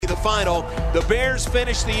the final. The Bears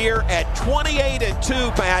finished the year at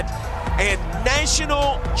 28-2, Pat, and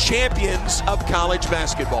national champions of college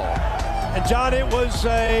basketball. And, John, it was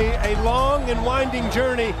a long and winding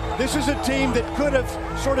journey. This is a team that could have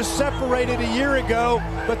sort of separated a year ago,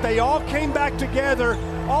 but they all came back together,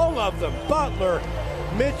 all of them, Butler,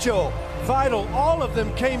 Mitchell, Vital, all of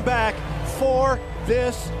them came back for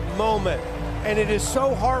this moment. And it is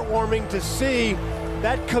so heartwarming to see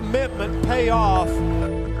that commitment pay off.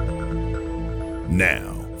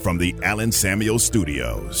 Now, from the Allen Samuel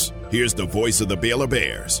Studios, here's the voice of the Baylor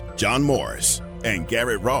Bears, John Morris and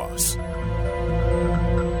Garrett Ross.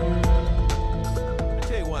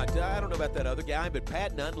 I don't know about that other guy, but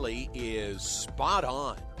Pat Nunley is spot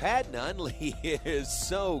on. Pat Nunley is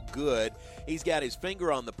so good. He's got his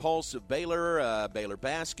finger on the pulse of Baylor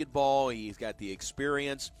basketball. He's got the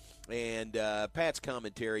experience, and Pat's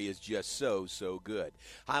commentary is just so good.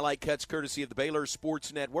 Highlight cuts courtesy of the Baylor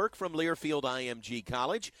Sports Network from Learfield IMG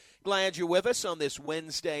College. Glad you're with us on this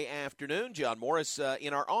Wednesday afternoon. John Morris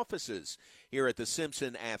in our offices here at the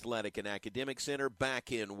Simpson Athletic and Academic Center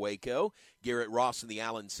back in Waco. Garrett Ross in the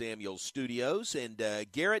Allen Samuel Studios. And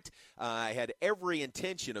Garrett, I had every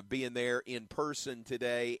intention of being there in person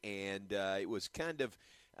today, and it was kind of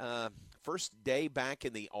first day back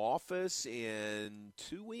in the office in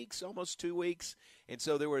 2 weeks, almost 2 weeks. And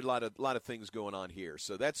so there were a lot of things going on here.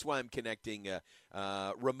 So that's why I'm connecting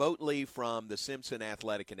remotely from the Simpson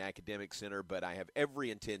Athletic and Academic Center. But I have every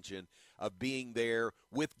intention of being there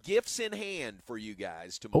with gifts in hand for you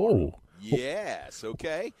guys tomorrow. Oh. Yes,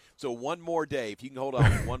 okay. So one more day. If you can hold on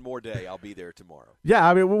one more day, I'll be there tomorrow. Yeah,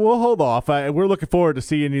 I mean, we'll hold off. We're looking forward to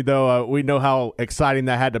seeing you, though. We know how exciting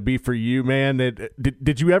that had to be for you, man.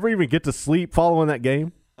 Did you ever even get to sleep following that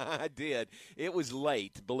game? I did. It was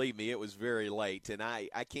late. Believe me, it was very late, and I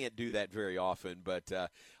can't do that very often. But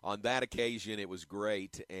on that occasion, it was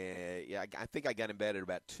great. And yeah, I think I got in bed at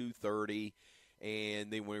about 2:30. And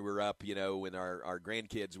then we were up, when our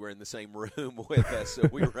grandkids were in the same room with us, so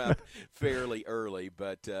we were up fairly early.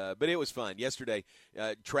 But it was fun. Yesterday,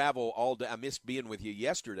 travel all day. I missed being with you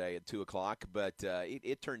yesterday at 2 o'clock, but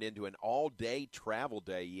it turned into an all-day travel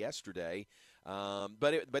day yesterday.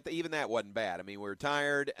 But even that wasn't bad. I mean, we were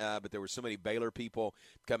tired, but there were so many Baylor people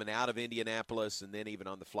coming out of Indianapolis, and then even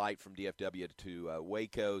on the flight from DFW to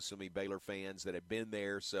Waco, so many Baylor fans that had been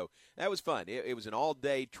there. So that was fun. It was an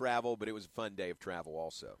all-day travel, but it was a fun day of travel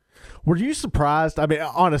also. Were you surprised? I mean,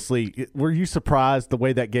 honestly, were you surprised the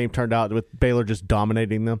way that game turned out with Baylor just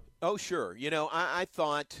dominating them? Oh, sure. I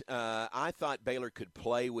thought Baylor could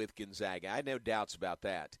play with Gonzaga. I had no doubts about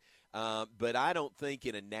that. But I don't think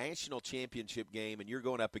in a national championship game, and you're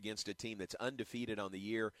going up against a team that's undefeated on the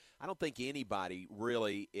year, I don't think anybody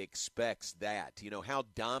really expects that, how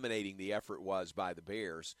dominating the effort was by the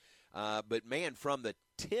Bears. But, man, from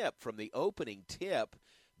the opening tip,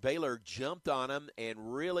 Baylor jumped on them,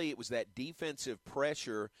 and really it was that defensive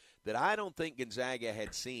pressure that I don't think Gonzaga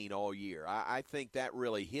had seen all year. I think that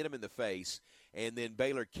really hit them in the face. And then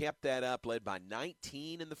Baylor kept that up, led by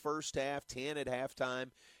 19 in the first half, 10 at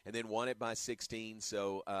halftime, and then won it by 16.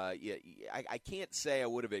 So, I can't say I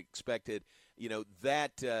would have expected,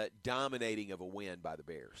 that dominating of a win by the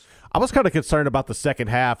Bears. I was kind of concerned about the second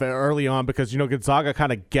half early on because, Gonzaga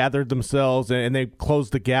kind of gathered themselves and they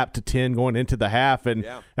closed the gap to 10 going into the half. And,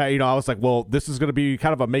 I was like, well, this is going to be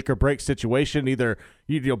kind of a make-or-break situation. Either,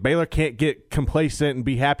 Baylor can't get complacent and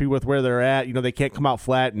be happy with where they're at. They can't come out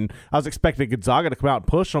flat. And I was expecting Gonzaga to come out and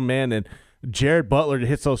push them, man, and Jared Butler to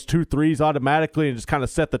hit those 2 threes automatically and just kind of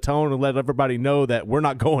set the tone and let everybody know that we're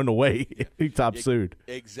not going away anytime soon.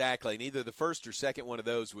 Exactly. And either the first or second one of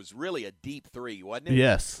those was really a deep three, wasn't it?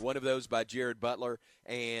 Yes. One of those by Jared Butler.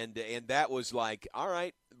 And that was like, all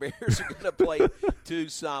right, Bears are going to play 2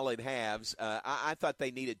 solid halves. I thought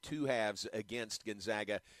they needed 2 halves against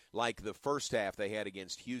Gonzaga like the first half they had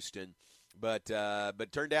against Houston. But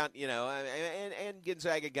turned out, and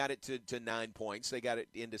Gonzaga got it to 9 points. They got it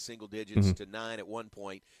into single digits to 9 at one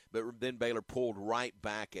point, but then Baylor pulled right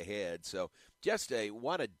back ahead. So just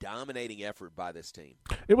what a dominating effort by this team.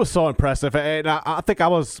 It was so impressive, and I think I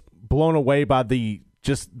was blown away by the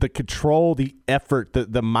control, the effort,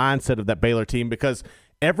 the mindset of that Baylor team, because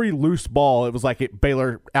every loose ball, it was like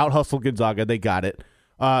Baylor out-hustled Gonzaga. They got it.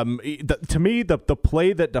 To me, the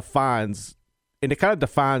play that defines – and it kind of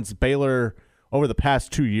defines Baylor over the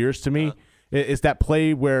past 2 years to me, is that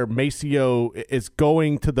play where Maceo is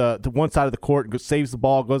going to the one side of the court, saves the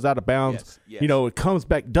ball, goes out of bounds. Yes. It comes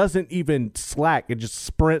back, doesn't even slack. It just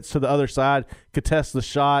sprints to the other side, contests the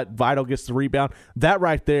shot. Vital gets the rebound. That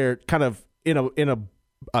right there kind of in a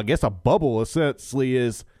I guess a bubble essentially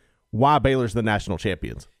is why Baylor's the national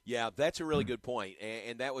champions. Yeah, that's a really good point,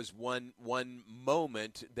 and that was one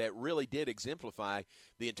moment that really did exemplify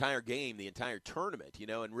the entire game, the entire tournament,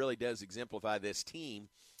 and really does exemplify this team,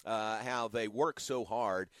 how they work so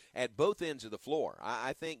hard at both ends of the floor.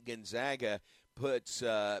 I think Gonzaga puts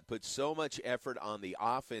so much effort on the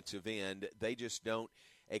offensive end, they just don't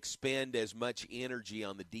expend as much energy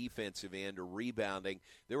on the defensive end or rebounding.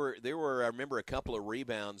 There were I remember a couple of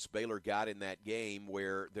rebounds Baylor got in that game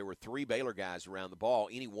where there were 3 Baylor guys around the ball.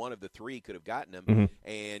 Any one of the 3 could have gotten them,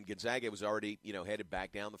 and Gonzaga was already headed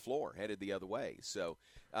back down the floor, headed the other way. So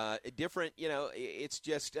different, it's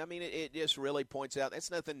just, it just really points out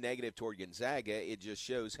that's nothing negative toward Gonzaga. It just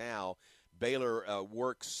shows how Baylor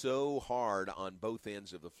works so hard on both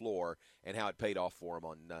ends of the floor and how it paid off for them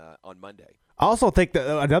on Monday. I also think that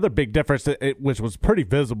another big difference, which was pretty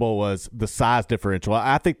visible, was the size differential.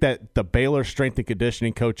 I think that the Baylor strength and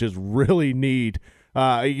conditioning coaches really need,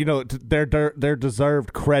 their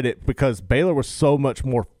deserved credit, because Baylor was so much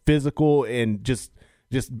more physical and just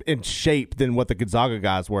in shape than what the Gonzaga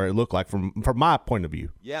guys were, it looked like, from my point of view.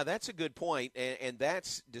 Yeah, that's a good point, and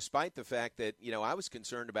that's despite the fact that, I was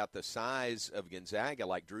concerned about the size of Gonzaga,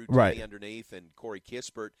 like Drew Timme underneath, and Corey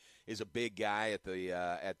Kispert is a big guy at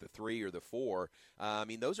the 3 or the 4.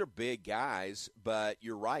 Those are big guys, but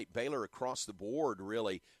you're right, Baylor across the board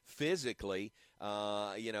really physically,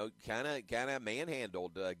 kind of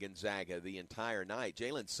manhandled Gonzaga the entire night.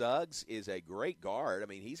 Jalen Suggs is a great guard.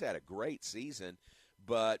 He's had a great season.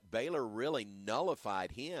 But Baylor really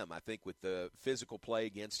nullified him, I think, with the physical play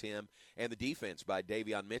against him and the defense by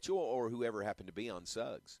Davion Mitchell or whoever happened to be on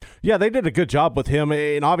Suggs. Yeah, they did a good job with him.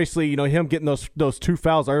 And obviously, him getting those 2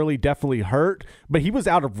 fouls early definitely hurt. But he was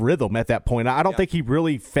out of rhythm at that point. I don't think he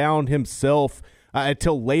really found himself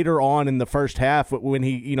until later on in the first half, when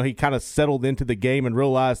he kind of settled into the game and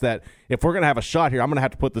realized that if we're going to have a shot here, I'm going to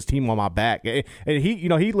have to put this team on my back. And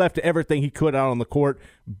he left everything he could out on the court.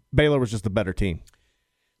 Baylor was just the better team.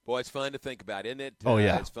 Boy, it's fun to think about, isn't it? Oh,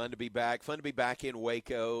 yeah. It's fun to be back. Fun to be back in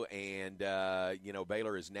Waco, and,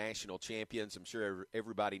 Baylor is national champions. I'm sure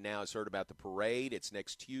everybody now has heard about the parade. It's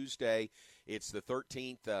next Tuesday. It's the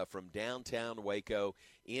 13th from downtown Waco,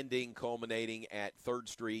 culminating at 3rd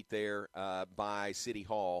Street there by City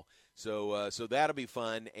Hall. So that'll be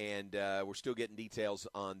fun, and we're still getting details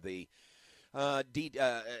on the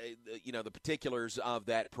the particulars of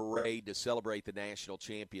that parade to celebrate the national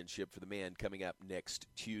championship for the men coming up next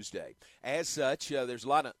Tuesday. As such, there's a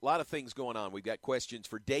lot of things going on. We've got questions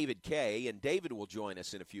for David Kay, and David will join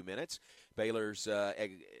us in a few minutes. Baylor's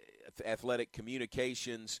athletic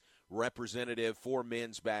communications representative for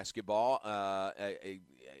men's basketball.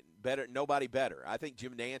 Nobody better. I think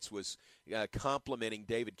Jim Nance was complimenting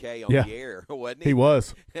David Kay on the air, wasn't he? He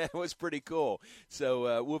was. That was pretty cool.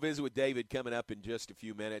 So we'll visit with David coming up in just a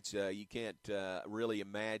few minutes. You can't really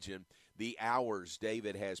imagine the hours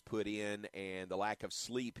David has put in and the lack of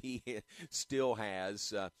sleep he still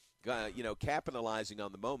has, capitalizing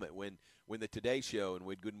on the moment when the Today Show and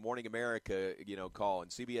when Good Morning America, call,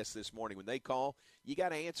 and CBS This Morning, when they call, you got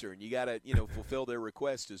to answer and you got to, fulfill their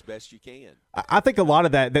request as best you can. I think a lot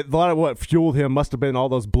of what fueled him must have been all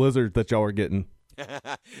those blizzards that y'all were getting.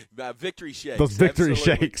 Victory shakes. Those victory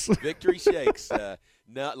Absolutely. shakes. Victory shakes.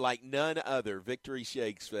 Not like none other. Victory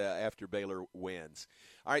shakes after Baylor wins.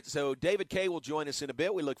 All right, so David Kay will join us in a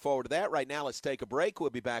bit. We look forward to that. Right now, let's take a break.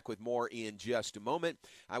 We'll be back with more in just a moment.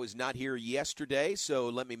 I was not here yesterday, so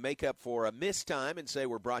let me make up for a missed time and say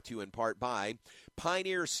we're brought to you in part by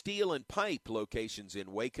Pioneer Steel and Pipe, locations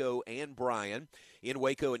in Waco and Bryan. In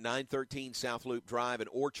Waco at 913 South Loop Drive and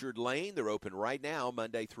Orchard Lane. They're open right now,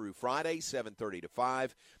 Monday through Friday, 7:30 to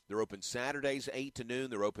 5. They're open Saturdays, 8 to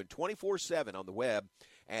noon. They're open 24/7 on the web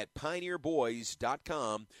at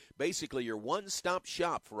pioneerboys.com. Basically, your one-stop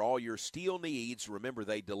shop for all your steel needs. Remember,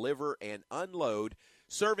 they deliver and unload,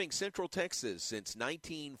 serving Central Texas since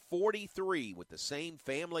 1943 with the same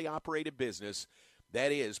family-operated business.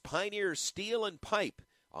 That is Pioneer Steel and Pipe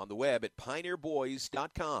on the web at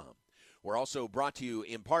pioneerboys.com. We're also brought to you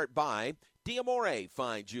in part by D'Amore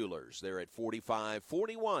Fine Jewelers. They're at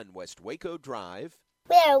 4541 West Waco Drive.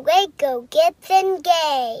 Where Waco gets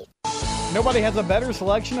engaged. Nobody has a better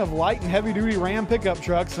selection of light and heavy-duty Ram pickup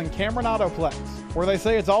trucks than Cameron Autoplex, where they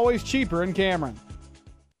say it's always cheaper in Cameron.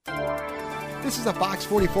 This is a Fox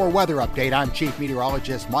 44 weather update. I'm Chief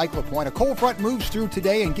Meteorologist Mike LaPointe. A cold front moves through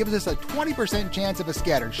today and gives us a 20% chance of a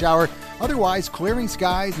scattered shower. Otherwise, clearing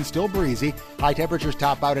skies and still breezy. High temperatures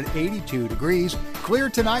top out at 82 degrees. Clear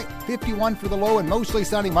tonight, 51 for the low, and mostly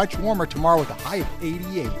sunny, much warmer tomorrow with a high of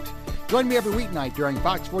 88. Join me every weeknight during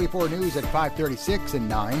Fox 44 News at 5:36 and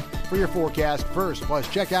 9 for your forecast first. Plus,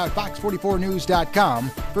 check out fox44news.com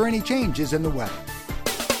for any changes in the weather.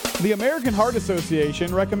 The American Heart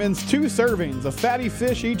Association recommends 2 servings of fatty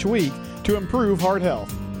fish each week to improve heart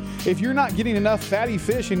health. If you're not getting enough fatty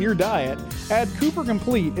fish in your diet, add Cooper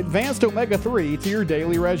Complete Advanced Omega-3 to your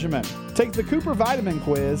daily regimen. Take the Cooper Vitamin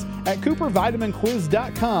Quiz at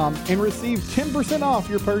coopervitaminquiz.com and receive 10% off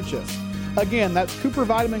your purchase. Again, that's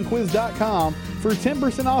coopervitaminquiz.com for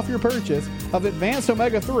 10% off your purchase of Advanced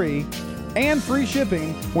Omega-3 and free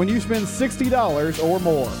shipping when you spend $60 or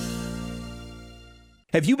more.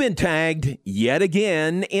 Have you been tagged yet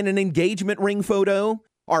again in an engagement ring photo?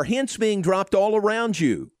 Are hints being dropped all around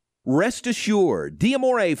you? Rest assured,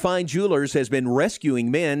 D'Amore Fine Jewelers has been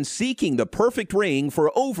rescuing men seeking the perfect ring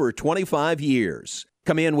for over 25 years.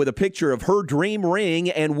 Come in with a picture of her dream ring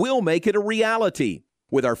and we'll make it a reality.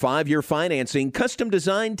 With our 5-year financing, custom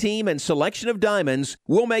design team, and selection of diamonds,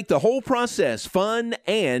 we'll make the whole process fun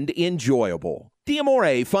and enjoyable.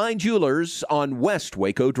 D'Amore Fine Jewelers on West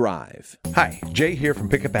Waco Drive. Hi, Jay here from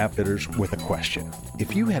Pickup Outfitters with a question.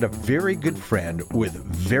 If you had a very good friend with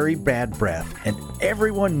very bad breath and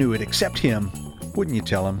everyone knew it except him, wouldn't you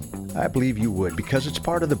tell him? I believe you would, because it's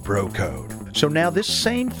part of the bro code. So now this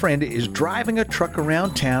same friend is driving a truck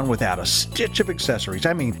around town without a stitch of accessories.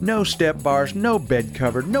 I mean, no step bars, no bed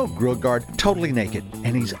cover, no grill guard, totally naked.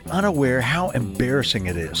 And he's unaware how embarrassing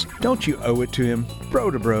it is. Don't you owe it to him,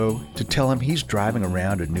 bro to bro, to tell him he's driving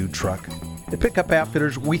around a new truck? At Pickup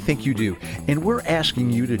Outfitters, we think you do, and we're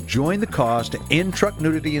asking you to join the cause to end truck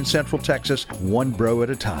nudity in Central Texas, one bro at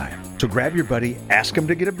a time. So grab your buddy, ask him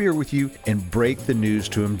to get a beer with you, and break the news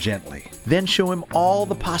to him gently. Then show him all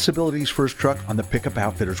the possibilities for his truck on the Pickup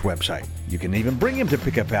Outfitters website. You can even bring him to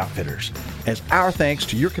Pickup Outfitters. As our thanks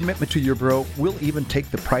to your commitment to your bro, we'll even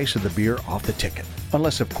take the price of the beer off the ticket.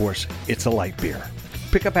 Unless, of course, it's a light beer.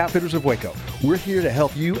 Pickup Outfitters of Waco. We're here to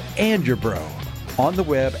help you and your bro. On the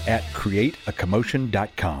web at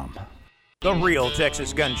createacommotion.com. The Real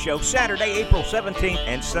Texas Gun Show, Saturday, April 17th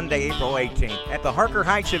and Sunday, April 18th at the Harker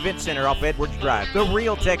Heights Event Center off Edwards Drive. The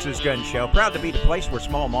Real Texas Gun Show, proud to be the place where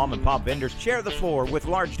small mom and pop vendors share the floor with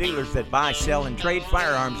large dealers that buy, sell, and trade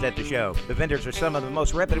firearms at the show. The vendors are some of the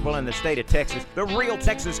most reputable in the state of Texas. The Real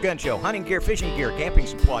Texas Gun Show, hunting gear, fishing gear, camping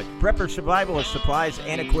supplies, prepper survivalist supplies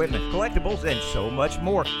and equipment, collectibles, and so much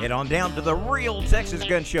more. Head on down to the Real Texas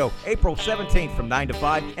Gun Show, April 17th from 9 to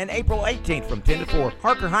 5 and April 18th from 10 to 4,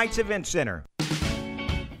 Harker Heights Event Center.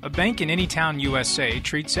 A bank in any town USA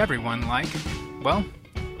treats everyone like, well,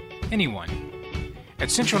 anyone. At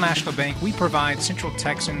Central National Bank, we provide Central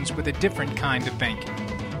Texans with a different kind of banking.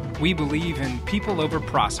 We believe in people over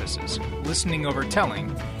processes, listening over telling,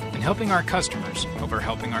 and helping our customers over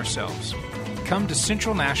helping ourselves. Come to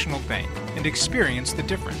Central National Bank and experience the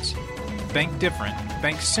difference. Bank different.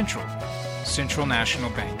 Bank Central. Central National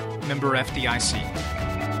Bank. Member FDIC.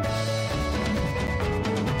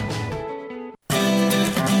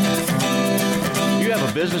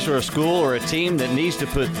 A business or a school or a team that needs to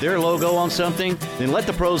put their logo on something, then let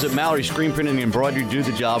the pros at Mallory Screen Printing and Embroidery do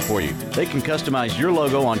the job for you. They can customize your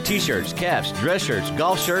logo on t-shirts, caps, dress shirts,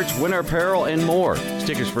 golf shirts, winter apparel, and more.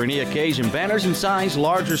 Stickers for any occasion, banners and signs,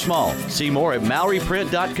 large or small. See more at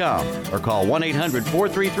MalloryPrint.com or call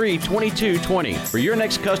 1-800-433-2220. For your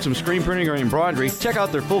next custom screen printing or embroidery, check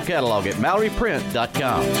out their full catalog at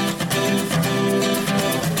MalloryPrint.com.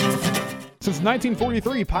 Since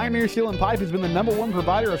 1943, Pioneer Steel & Pipe has been the #1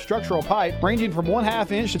 provider of structural pipe, ranging from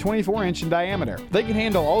 1/2 inch to 24 inch in diameter. They can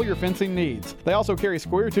handle all your fencing needs. They also carry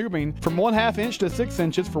square tubing from 1/2 inch to 6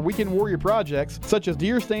 inches for weekend warrior projects, such as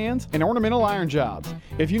deer stands and ornamental iron jobs.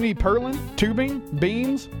 If you need purlin, tubing,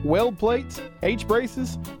 beams, weld plates,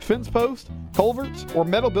 H-braces, fence posts, culverts, or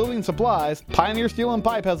metal building supplies, Pioneer Steel &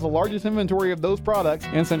 Pipe has the largest inventory of those products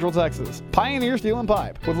in Central Texas. Pioneer Steel &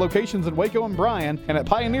 Pipe, with locations in Waco and Bryan and at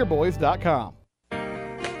pioneerboys.com.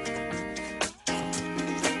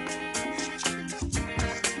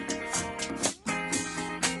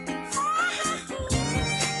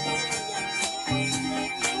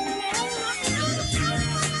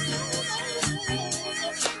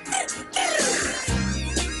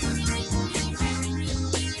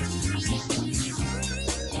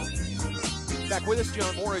 Back with us,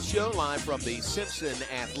 John Morris Show, live from the Simpson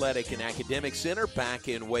Athletic and Academic Center back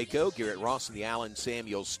in Waco. Garrett Ross in the Allen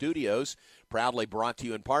Samuels studios. Proudly brought to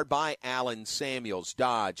you in part by Allen Samuels,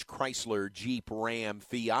 Dodge, Chrysler, Jeep, Ram,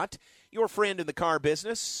 Fiat. Your friend in the car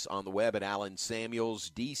business, on the web at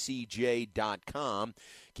AllenSamuelsDCJ.com.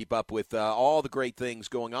 Keep up with all the great things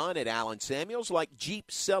going on at Allen Samuels, like Jeep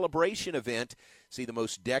Celebration event. See the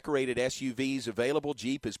most decorated SUVs available.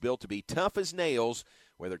 Jeep is built to be tough as nails,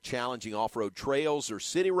 whether challenging off-road trails or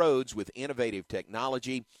city roads with innovative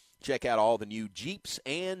technology. Check out all the new Jeeps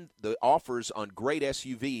and the offers on great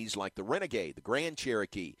SUVs like the Renegade, the Grand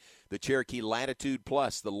Cherokee, the Cherokee Latitude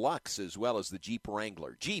Plus, the Lux, as well as the Jeep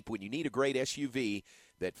Wrangler. Jeep, when you need a great SUV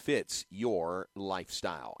that fits your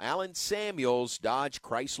lifestyle. Allen Samuels, Dodge,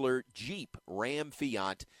 Chrysler, Jeep, Ram,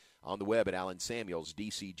 Fiat, on the web at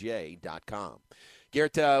allensamuelsdcj.com.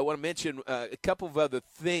 Garrett, I want to mention a couple of other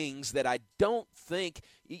things that I don't think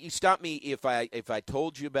 – you stop me if I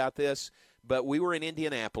told you about this, but we were in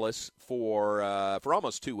Indianapolis for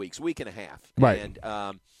almost 2 weeks, week and a half. Right. And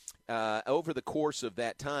over the course of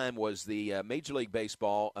that time was the Major League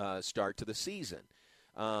Baseball start to the season.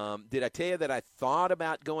 Did I tell you that I thought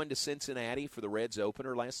about going to Cincinnati for the Reds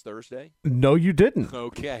opener last Thursday? No, you didn't.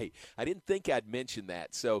 Okay. I didn't think I'd mention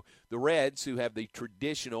that. So the Reds, who have the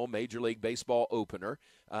traditional Major League Baseball opener,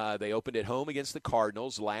 they opened at home against the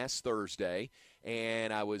Cardinals last Thursday.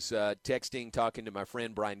 And I was talking to my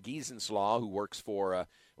friend Brian Giesenslaw, who works for,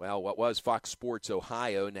 what was Fox Sports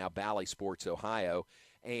Ohio, now Bally Sports Ohio.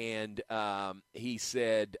 And he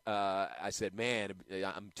said, I said, man,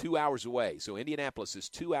 I'm 2 hours away. So Indianapolis is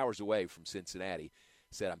 2 hours away from Cincinnati.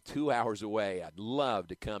 He said, I'm 2 hours away. I'd love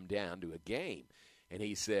to come down to a game. And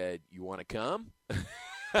he said, you want to come?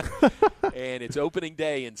 And it's opening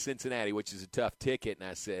day in Cincinnati, which is a tough ticket. And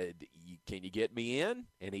I said, can you get me in?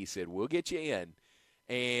 And he said, we'll get you in.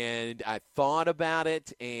 And I thought about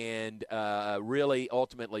it and really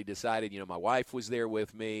ultimately decided, my wife was there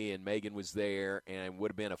with me and Megan was there, and it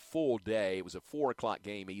would have been a full day. It was a 4 o'clock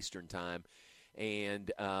game Eastern time.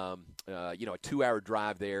 And, a 2-hour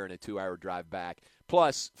drive there and a 2-hour drive back.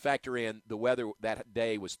 Plus, factor in the weather that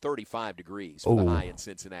day was 35 degrees for the high in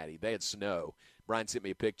Cincinnati. They had snow. Brian sent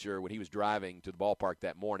me a picture when he was driving to the ballpark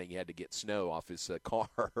that morning. He had to get snow off his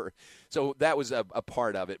car. So that was a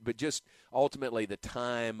part of it. But just ultimately the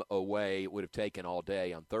time away it would have taken all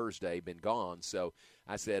day on Thursday, been gone. So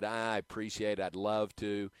I said, I appreciate it. I'd love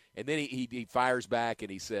to. And then he fires back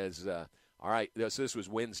and he says, all right, so this was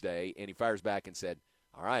Wednesday, and he fires back and said,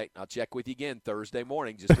 all right, I'll check with you again Thursday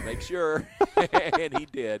morning just to make sure. And he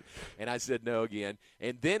did. And I said no again.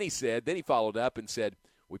 And then he followed up and said,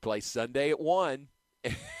 we play Sunday at 1.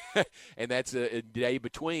 And that's a day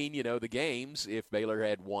between, the games. If Baylor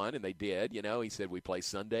had won, and they did, he said we play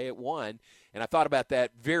Sunday at 1. And I thought about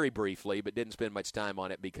that very briefly, but didn't spend much time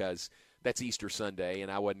on it because that's Easter Sunday,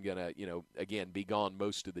 and I wasn't going to, again, be gone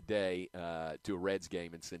most of the day to a Reds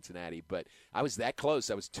game in Cincinnati. But I was that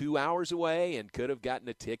close. I was 2 hours away and could have gotten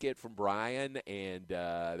a ticket from Brian, and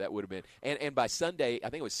that would have been – and by Sunday, I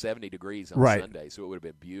think it was 70 degrees on Sunday, so it would have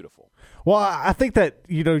been beautiful. Well, I think that,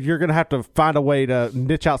 you're going to have to find a way to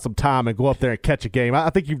niche out some time and go up there and catch a game.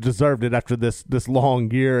 I think you've deserved it after this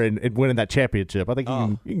long year and winning that championship. I think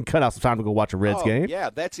you can cut out some time to go watch a Reds game.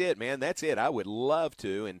 Yeah, that's it, man. That's it. I would love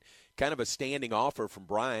to, and – kind of a standing offer from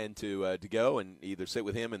Brian to go and either sit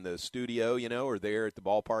with him in the studio, or there at the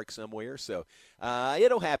ballpark somewhere. So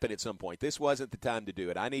it'll happen at some point. This wasn't the time to do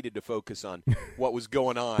it. I needed to focus on what was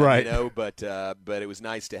going on, right. But it was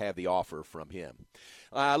nice to have the offer from him.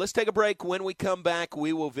 Let's take a break. When we come back,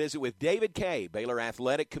 we will visit with David Kay, Baylor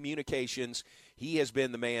Athletic Communications. He has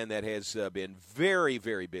been the man that has been very,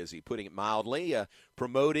 very busy, putting it mildly,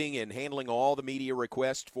 promoting and handling all the media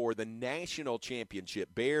requests for the national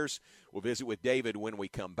championship Bears. We'll visit with David when we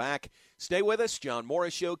come back. Stay with us. John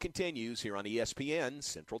Morris Show continues here on ESPN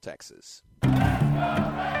Central Texas.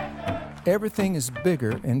 Everything is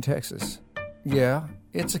bigger in Texas. Yeah,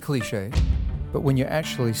 it's a cliche, but when you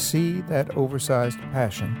actually see that oversized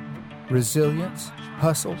passion, resilience,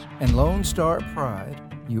 hustle, and Lone Star pride,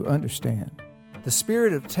 you understand. The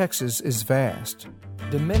spirit of Texas is vast,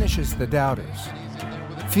 diminishes the doubters,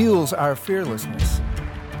 fuels our fearlessness,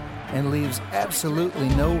 and leaves absolutely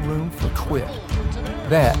no room for quit.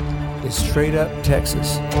 That is straight up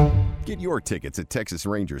Texas. Get your tickets at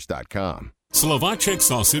TexasRangers.com. Slovacek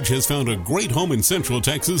Sausage has found a great home in Central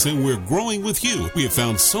Texas, and we're growing with you. We have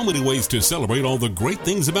found so many ways to celebrate all the great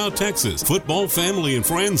things about Texas. Football, family, and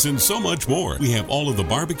friends, and so much more. We have all of the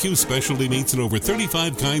barbecue specialty meats and over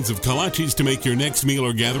 35 kinds of kolaches to make your next meal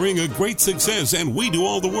or gathering a great success, and we do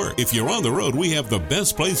all the work. If you're on the road, we have the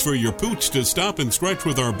best place for your pooch to stop and stretch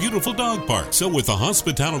with our beautiful dog park. So with the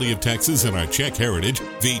hospitality of Texas and our Czech heritage,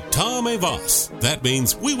 Vítame vás. That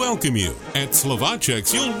means we welcome you. At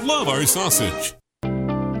Slovacek's, you'll love our sausage.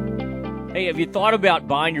 Hey, have you thought about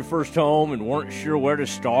buying your first home and weren't sure where to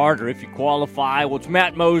start or if you qualify? Well, it's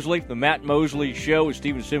Matt Mosley, the Matt Mosley Show with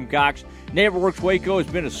Stephen Simcox. NeighborWorks Waco has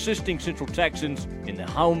been assisting Central Texans in the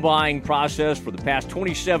home buying process for the past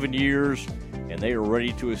 27 years. and they are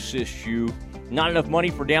ready to assist you. Not enough money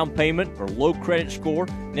for down payment or low credit score?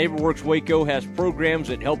 NeighborWorks Waco has programs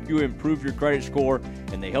that help you improve your credit score,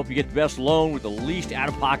 and they help you get the best loan with the least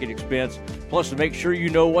out-of-pocket expense. Plus, to make sure you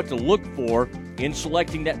know what to look for in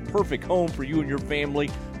selecting that perfect home for you and your family,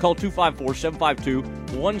 call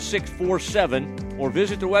 254-752-1647 or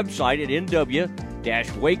visit the website at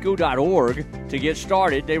nw-waco.org to get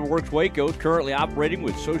started. NeighborWorks Waco is currently operating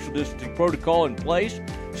with social distancing protocol in place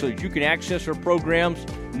so that you can access their programs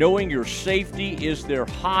knowing your safety is their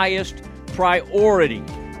highest priority.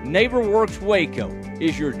 NeighborWorks Waco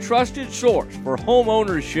is your trusted source for home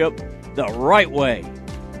ownership the right way.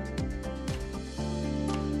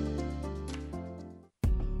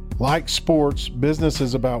 Like sports, business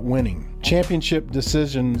is about winning. Championship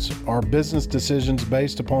decisions are business decisions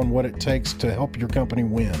based upon what it takes to help your company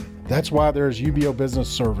win. That's why there's UBO Business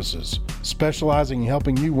Services, specializing in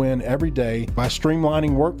helping you win every day by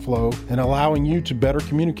streamlining workflow and allowing you to better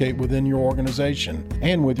communicate within your organization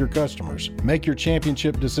and with your customers. Make your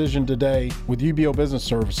championship decision today with UBO Business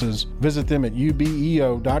Services. Visit them at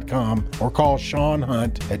ubeo.com or call Sean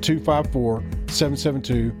Hunt at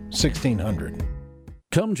 254-772-1600.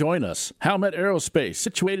 Come join us. Howmet Aerospace,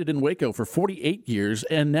 situated in Waco for 48 years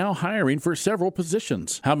and now hiring for several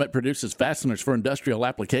positions. Howmet produces fasteners for industrial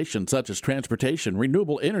applications such as transportation,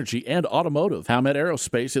 renewable energy, and automotive. Howmet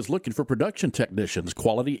Aerospace is looking for production technicians,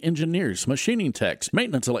 quality engineers, machining techs,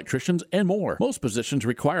 maintenance electricians, and more. Most positions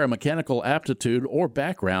require a mechanical aptitude or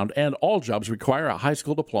background, and all jobs require a high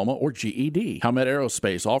school diploma or GED. Howmet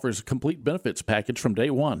Aerospace offers a complete benefits package from day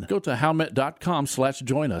one. Go to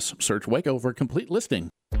howmet.com/join us. Search Waco for a complete listing.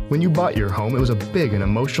 When you bought your home, it was a big and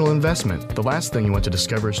emotional investment. The last thing you want to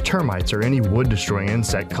discover is termites or any wood-destroying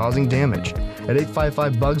insect causing damage. At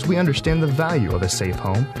 855 Bugs, we understand the value of a safe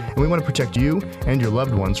home, and we want to protect you and your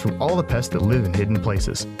loved ones from all the pests that live in hidden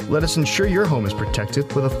places. Let us ensure your home is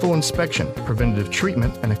protected with a full inspection, preventative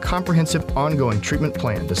treatment, and a comprehensive ongoing treatment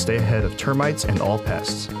plan to stay ahead of termites and all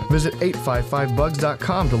pests. Visit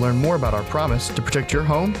 855bugs.com to learn more about our promise to protect your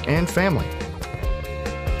home and family.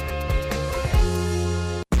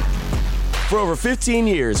 For over 15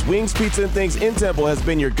 years, Wings Pizza and Things in Temple has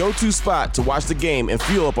been your go-to spot to watch the game and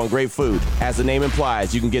fuel up on great food. As the name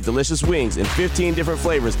implies, you can get delicious wings in 15 different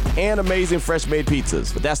flavors and amazing fresh-made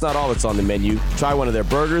pizzas. But that's not all that's on the menu. Try one of their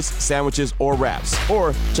burgers, sandwiches, or wraps.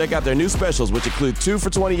 Or check out their new specials, which include 2 for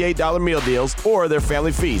 $28 meal deals or their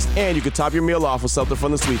family feast. And you can top your meal off with something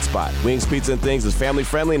from the sweet spot. Wings Pizza and Things is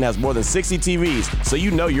family-friendly and has more than 60 TVs, so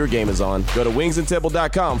you know your game is on. Go to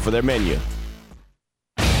wingsandtemple.com for their menu.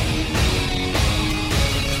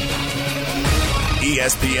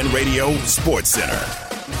 ESPN Radio Sports Center.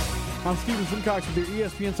 I'm Steven Simcox with your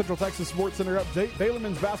ESPN Central Texas Sports Center update. Baylor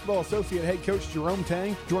men's basketball associate head coach Jerome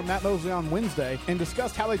Tang joined Matt Mosley on Wednesday and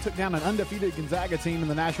discussed how they took down an undefeated Gonzaga team in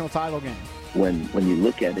the national title game. When you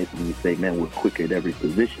look at it and you say, man, we're quicker at every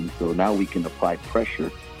position, so now we can apply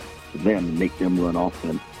pressure to them and make them run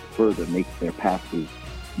offense further, make their passes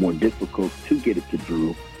more difficult to get it to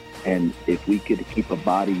Drew. And if we could keep a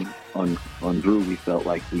body on Drew, we felt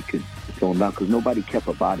like we could slow him down because nobody kept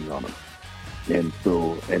a body on him. And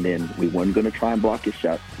then we weren't going to try and block his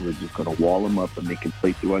shots. We were just going to wall him up and make him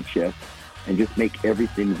play through our chest and just make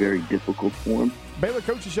everything very difficult for him. Baylor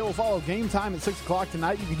Coaches Show will follow Game Time at 6 o'clock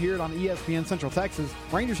tonight. You can hear it on ESPN Central Texas.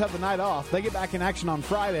 Rangers have the night off. They get back in action on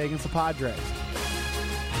Friday against the Padres.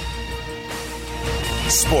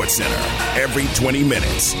 Sports Center, every 20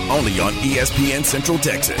 minutes, only on ESPN Central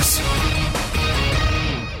Texas.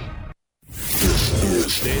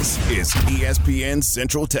 This is ESPN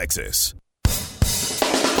Central Texas.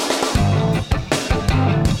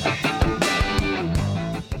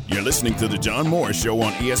 You're listening to the John Morris Show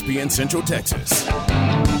on ESPN Central Texas.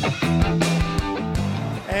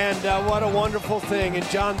 And what a wonderful thing. And,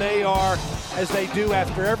 John, they are, as they do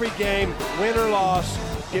after every game, win or loss,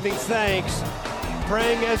 giving thanks,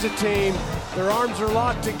 praying as a team. Their arms are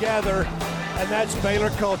locked together, and that's Baylor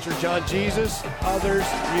culture. John, Jesus, others,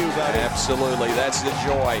 you, buddy. Absolutely. That's the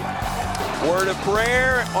joy. Word of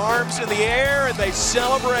prayer, arms in the air, and they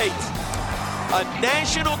celebrate a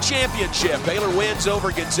national championship. Baylor wins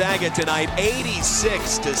over Gonzaga tonight,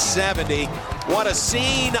 86-70. What a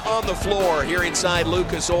scene on the floor here inside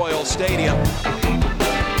Lucas Oil Stadium.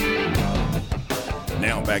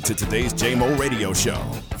 Now back to today's JMO Radio Show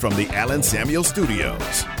from the Allen Samuel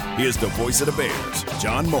Studios. Here's the voice of the Bears,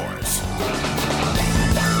 John Morris.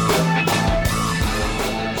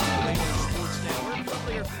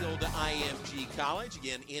 Fairfield IMG College.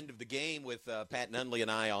 Again, end of the game with Pat Nunley and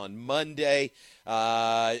I on Monday.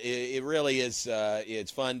 It really is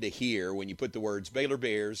it's fun to hear when you put the words Baylor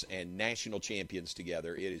Bears and national champions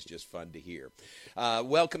together. It is just fun to hear.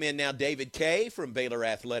 Welcome in now David Kay from Baylor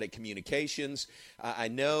Athletic Communications. I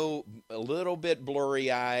know a little bit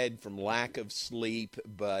blurry-eyed from lack of sleep,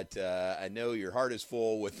 but I know your heart is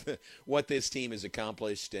full with what this team has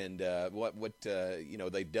accomplished and what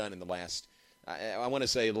they've done in the last I want to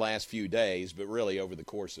say the last few days, but really over the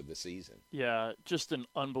course of the season. Yeah, just an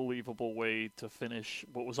unbelievable way to finish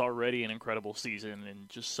what was already an incredible season, and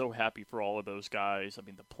just so happy for all of those guys. I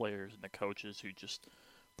mean, the players and the coaches who just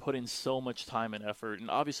put in so much time and effort,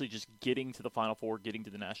 and obviously just getting to the Final Four, getting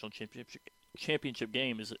to the national championship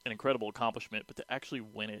game is an incredible accomplishment, but to actually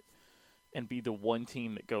win it and be the one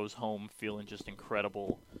team that goes home feeling just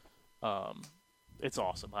incredible, it's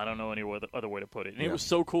awesome. I don't know any other way to put it. And It was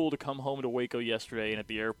so cool to come home to Waco yesterday, and at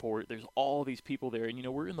the airport, there's all these people there. And,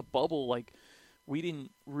 we're in the bubble. Like, you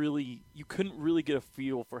couldn't really get a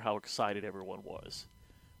feel for how excited everyone was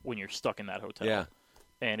when you're stuck in that hotel. Yeah.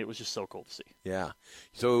 And it was just so cool to see. Yeah.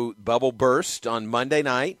 So bubble burst on Monday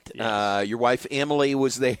night. Yes. Your wife Emily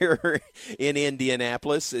was there in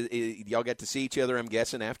Indianapolis. Y'all got to see each other, I'm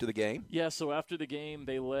guessing, after the game? Yeah, so after the game,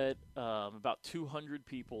 they let about 200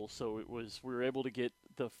 people. So we were able to get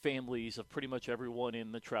the families of pretty much everyone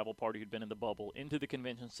in the travel party who'd been in the bubble into the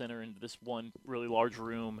convention center, into this one really large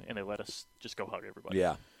room, and they let us just go hug everybody.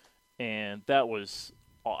 Yeah. And that was –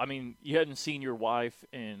 I mean, you hadn't seen your wife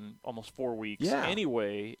in almost 4 weeks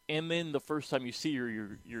anyway, and then the first time you see her,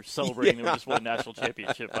 you're celebrating that we just won a national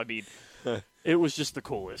championship. I mean, it was just the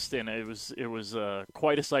coolest, and it was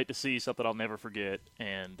quite a sight to see, something I'll never forget,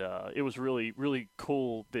 and it was really, really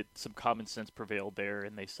cool that some common sense prevailed there,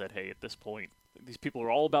 and they said, hey, at this point, these people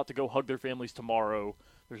are all about to go hug their families tomorrow.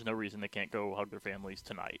 There's no reason they can't go hug their families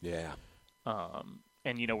tonight. Yeah.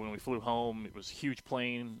 And, when we flew home, it was a huge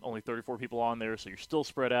plane, only 34 people on there, so you're still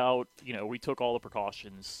spread out. We took all the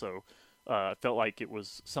precautions, so it felt like it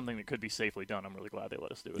was something that could be safely done. I'm really glad they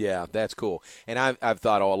let us do it. Yeah, that's cool. And I've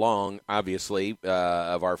thought all along, obviously,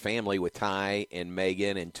 of our family with Ty and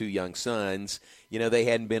Megan and 2 young sons. They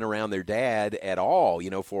hadn't been around their dad at all,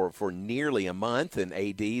 for nearly a month. And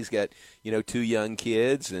AD's got, 2 young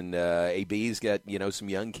kids, and AB's got, some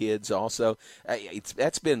young kids also.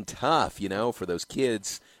 That's been tough, for those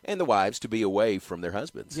kids and the wives to be away from their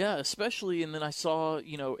husbands. Yeah, especially, and then I saw,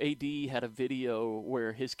 AD had a video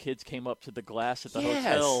where his kids came up to the glass at the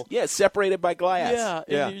hotel. Yeah, separated by glass.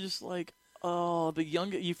 Yeah, and you're just like, oh,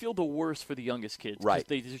 you feel the worst for the youngest kids. Right.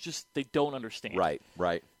 They don't understand.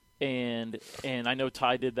 Right. And I know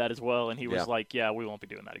Ty did that as well, and he was like, yeah, we won't be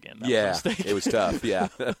doing that again. That was a mistake. It was tough, yeah.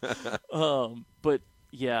 But,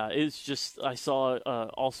 yeah, it's just – I saw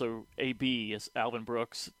also AB, as Alvin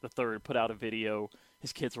Brooks III, put out a video.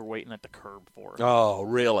 His kids were waiting at the curb for him. Oh,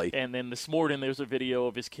 really? And then this morning there's a video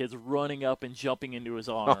of his kids running up and jumping into his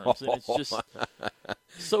arms. And it's just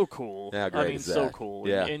so cool. How great is that? So cool.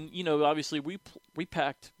 Yeah. And obviously we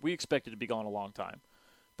expected to be gone a long time.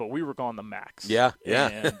 But we were gone the max. Yeah.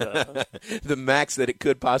 And, the max that it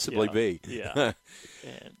could possibly be. Yeah.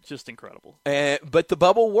 And just incredible. But the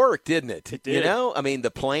bubble worked, didn't it? It did. I mean, the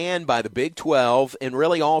plan by the Big 12, and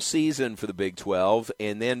really all season for the Big 12,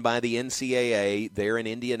 and then by the NCAA there in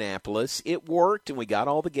Indianapolis, it worked, and we got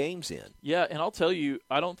all the games in. Yeah, and I'll tell you,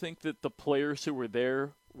 I don't think that the players who were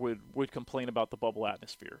there would complain about the bubble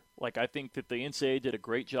atmosphere. Like, I think that the NCAA did a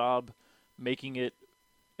great job making it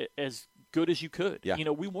as good as you could. Yeah.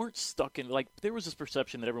 We weren't stuck in, there was this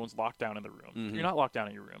perception that everyone's locked down in the room. Mm-hmm. You're not locked down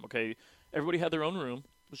in your room, okay? Everybody had their own room,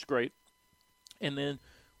 which was great. And then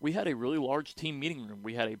we had a really large team meeting room.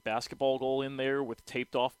 We had a basketball goal in there with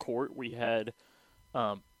taped off court. We had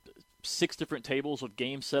 6 different tables with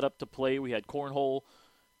games set up to play. We had cornhole.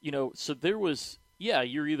 So there was,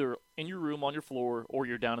 you're either in your room on your floor or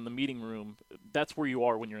you're down in the meeting room. That's where you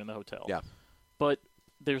are when you're in the hotel. Yeah. But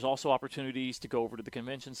there's also opportunities to go over to the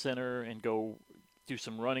convention center and go do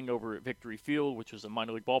some running over at Victory Field, which is a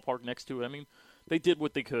minor league ballpark next to it. I mean, they did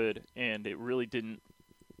what they could, and it really didn't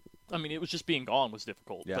 – I mean, it was just being gone was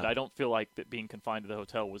difficult. Yeah. But I don't feel like that being confined to the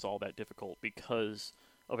hotel was all that difficult because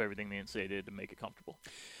of everything the NCAA did to make it comfortable.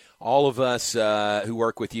 All of us who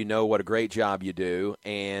work with you know what a great job you do,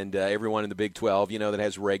 and everyone in the Big 12, that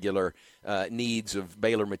has regular needs of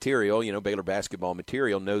Baylor material, Baylor basketball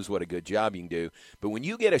material, knows what a good job you can do. But when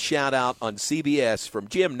you get a shout-out on CBS from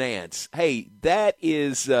Jim Nantz, hey,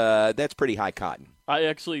 that's pretty high cotton. I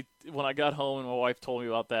actually, when I got home and my wife told me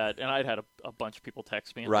about that, and I'd had a bunch of people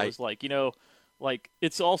text me, and right. I was like,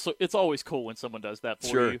 it's always cool when someone does that for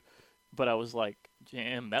sure. you. but I was like,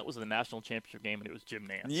 Jim, that was the national championship game, and it was Jim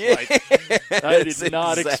Nantz. Yes, I did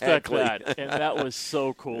not expect exactly. that, and that was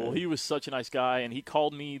so cool. He was such a nice guy, and he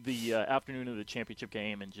called me the afternoon of the championship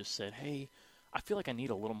game and just said, hey, I feel like I need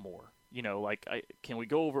a little more. Can we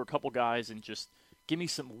go over a couple guys and just give me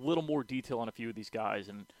some little more detail on a few of these guys?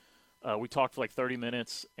 And we talked for like 30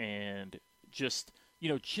 minutes, and just,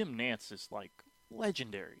 Jim Nantz is like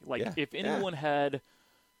legendary. If anyone had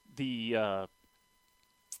the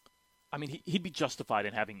he'd be justified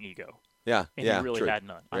in having ego. Yeah, and he really true. had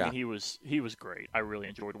none. I mean, he was great. I really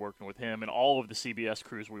enjoyed working with him, and all of the CBS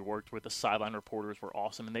crews we worked with. The sideline reporters were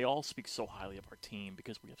awesome, and they all speak so highly of our team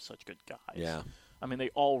because we have such good guys. Yeah, I mean, they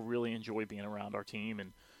all really enjoy being around our team.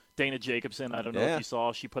 And Dana Jacobson, I don't know if you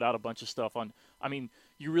saw, she put out a bunch of stuff on. I mean,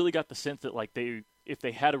 you really got the sense that if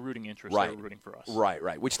they had a rooting interest, they were rooting for us.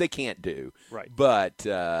 Right, which they can't do. Right. But,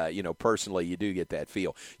 personally, you do get that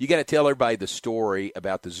feel. You got to tell everybody the story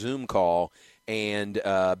about the Zoom call and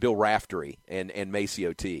Bill Raftery and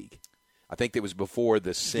Maceo Teague. I think that was before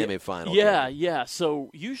the semifinal. Yeah.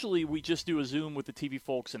 So usually we just do a Zoom with the TV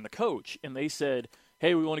folks and the coach, and they said,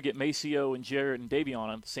 hey, we want to get Maceo and Jared and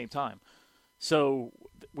Davion at the same time. So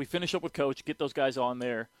we finish up with Coach, get those guys on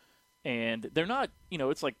there, and they're not,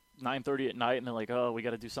 it's like 9:30 at night, and they're like, oh, we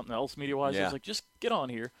got to do something else media-wise. I was like, just get on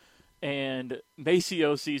here. And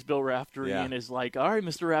Maceo sees Bill Raftery and is like, all right,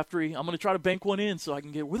 Mr. Raftery, I'm going to try to bank one in so I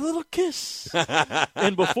can get with a little kiss.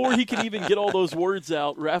 And before he can even get all those words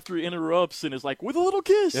out, Raftery interrupts and is like, with a little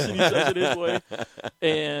kiss. And he says it his way.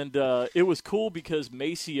 And it was cool because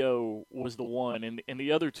Maceo was the one, and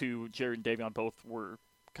the other two, Jared and Davion, both were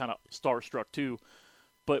kind of starstruck too.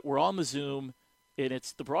 But we're on the Zoom, and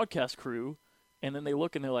it's the broadcast crew, and then they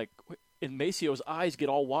look and they're like, and Maceo's eyes get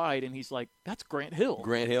all wide, and he's like, that's Grant Hill.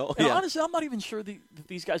 Grant Hill? And honestly, I'm not even sure that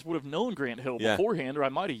these guys would have known Grant Hill beforehand, or I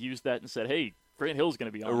might have used that and said, hey, Grant Hill's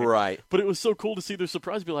going to be on here. Right. But it was so cool to see their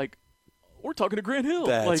surprise, be like, we're talking to Grant Hill.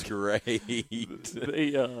 That's great.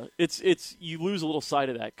 It's you lose a little sight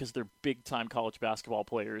of that because they're big-time college basketball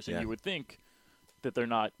players, and you would think that they're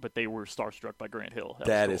not, but they were starstruck by Grant Hill.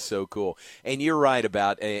 That is so cool. And you're right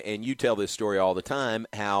about, and you tell this story all the time,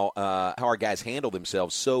 how our guys handle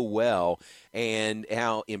themselves so well and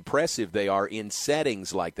how impressive they are in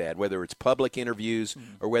settings like that, whether it's public interviews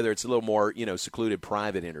or whether it's a little more, secluded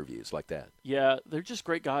private interviews like that. Yeah, they're just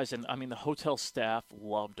great guys. And, I mean, the hotel staff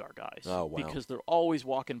loved our guys. Oh, wow. Because they're always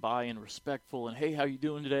walking by and respectful and, hey, how you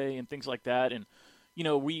doing today, and things like that. And,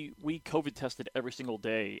 we COVID tested every single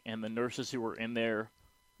day, and the nurses who were in there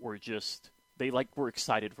were just were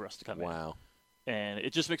excited for us to come in. Wow. And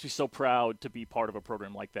it just makes me so proud to be part of a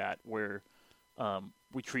program like that where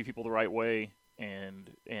we treat people the right way, and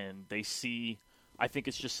they see. I think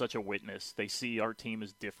it's just such a witness. They see our team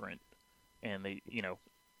is different, and they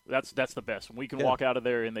that's the best. When we can walk out of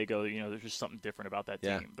there and they go, there's just something different about that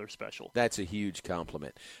team. They're special. That's a huge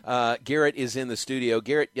compliment. Garrett is in the studio.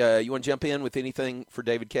 Garrett, you want to jump in with anything for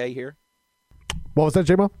David K here? What was that,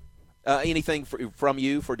 J-Mo? Anything from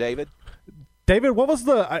you for David? David, what was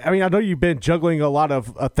I know you've been juggling a lot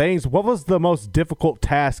of things. What was the most difficult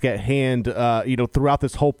task at hand, throughout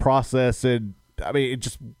this whole process? And,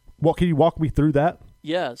 can you walk me through that?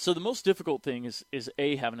 Yeah, so the most difficult thing is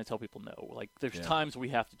having to tell people no. Like, there's times we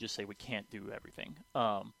have to just say we can't do everything.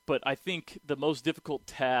 But I think the most difficult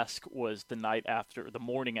task was the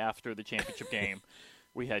morning after the championship game.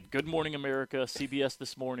 We had Good Morning America, CBS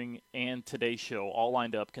This Morning, and Today Show all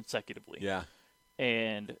lined up consecutively. Yeah.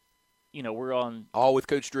 And, we're on... All with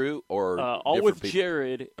Coach Drew or all with people?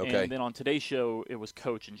 Jared, okay. And then on Today Show, it was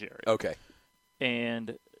Coach and Jared. Okay.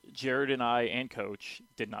 And Jared and I and Coach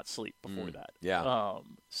did not sleep before that. Yeah.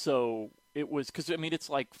 So it was because it's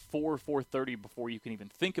like 4:30 before you can even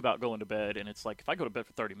think about going to bed, and it's like if I go to bed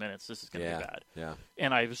for 30 minutes, this is going to be bad. Yeah.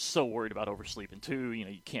 And I was so worried about oversleeping too.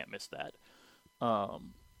 You can't miss that.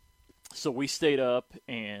 So we stayed up,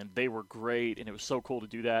 and they were great, and it was so cool to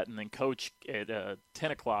do that. And then Coach at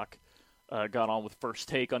 10 o'clock got on with First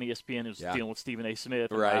Take on ESPN. It was dealing with Stephen A.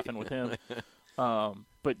 Smith and laughing with him.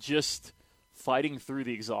 But just fighting through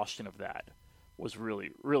the exhaustion of that was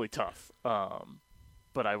really, really tough.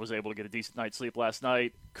 But I was able to get a decent night's sleep last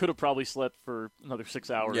night. Could have probably slept for another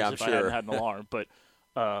 6 hours if I hadn't had an alarm. But,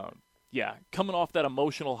 coming off that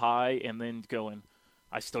emotional high and then going,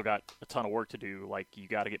 I still got a ton of work to do. Like, you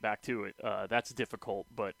got to get back to it. That's difficult,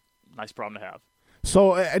 but nice problem to have.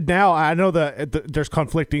 So now I know that there's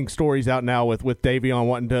conflicting stories out now with Davion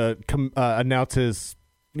wanting to announce his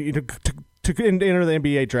to enter the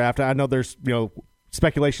NBA draft. I know there's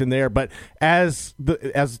speculation there, but as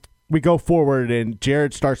we go forward and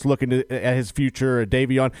Jared starts looking at his future,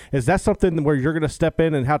 Davion, is that something where you're going to step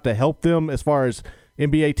in and have to help them as far as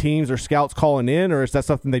NBA teams or scouts calling in, or is that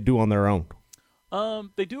something they do on their own?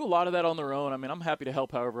 They do a lot of that on their own. I mean, I'm happy to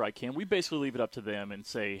help however I can. We basically leave it up to them and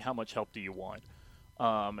say, how much help do you want?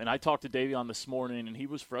 And I talked to Davion this morning, and he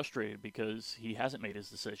was frustrated because he hasn't made his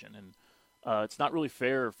decision. And it's not really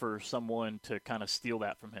fair for someone to kind of steal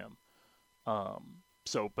that from him.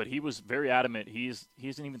 But he was very adamant. He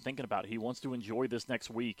isn't even thinking about it. He wants to enjoy this next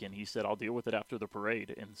week, and he said, I'll deal with it after the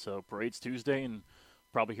parade. And so parade's Tuesday, and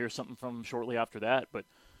probably hear something from him shortly after that. But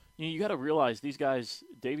you got to realize these guys,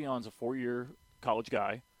 Davion's a 4-year college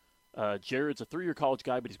guy. Jared's a 3-year college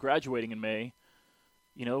guy, but he's graduating in May.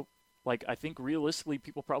 I think realistically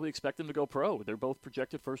people probably expect them to go pro. They're both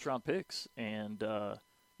projected first-round picks, and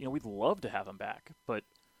we'd love to have them back. But,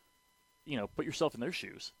 put yourself in their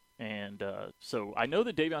shoes. And so I know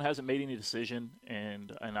that Davion hasn't made any decision,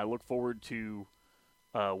 and I look forward to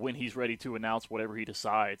when he's ready to announce whatever he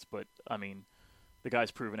decides. But, I mean, the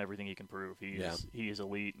guy's proven everything he can prove. He is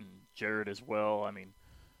elite, and Jared as well. I mean,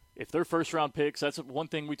 if they're first-round picks, that's one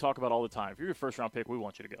thing we talk about all the time. If you're a first-round pick, we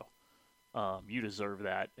want you to go. You deserve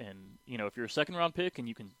that. And, if you're a second-round pick and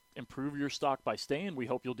you can improve your stock by staying, we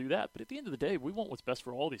hope you'll do that. But at the end of the day, we want what's best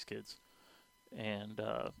for all these kids. And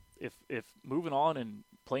if moving on and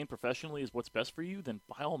playing professionally is what's best for you, then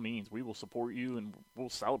by all means, we will support you and we'll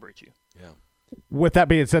celebrate you. Yeah. With that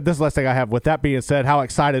being said, this is the last thing I have. With that being said, how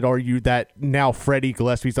excited are you that now Freddie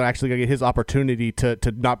Gillespie's actually going to get his opportunity to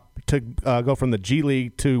go from the G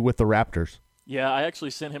League to with the Raptors? Yeah, I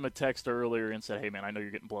actually sent him a text earlier and said, hey, man, I know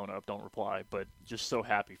you're getting blown up. Don't reply, but just so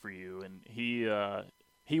happy for you. And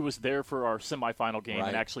he was there for our semifinal game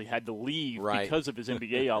and actually had to leave because of his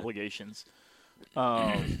NBA obligations.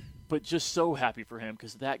 But just so happy for him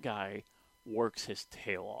because that guy works his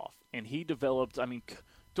tail off. And he developed, I mean,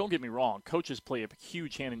 don't get me wrong, coaches play a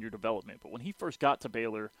huge hand in your development. But when he first got to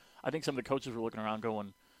Baylor, I think some of the coaches were looking around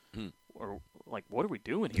going, what are we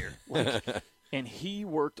doing here? And he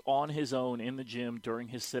worked on his own in the gym during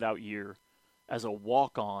his sit-out year as a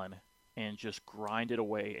walk-on and just grinded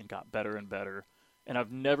away and got better and better. And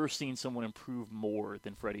I've never seen someone improve more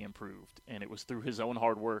than Freddie improved. And it was through his own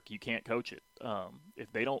hard work. You can't coach it. If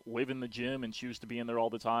they don't live in the gym and choose to be in there all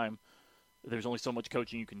the time, there's only so much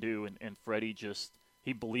coaching you can do. And Freddie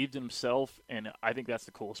he believed in himself. And I think that's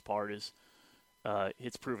the coolest part is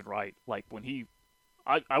it's proven right. Like when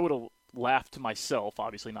I would have laughed to myself,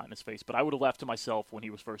 obviously not in his face, but I would have laughed to myself when he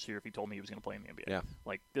was first here if he told me he was going to play in the NBA. Yeah.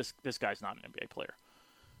 Like this guy's not an NBA player.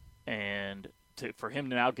 And for him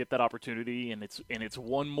to now get that opportunity, and it's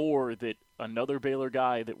one more that another Baylor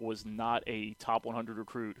guy that was not a top 100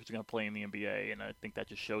 recruit who's going to play in the NBA, and I think that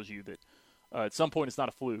just shows you that at some point it's not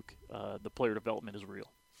a fluke. The player development is real.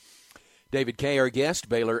 David Kay, our guest,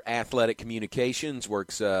 Baylor Athletic Communications,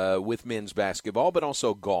 works with men's basketball, but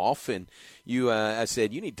also golf. And I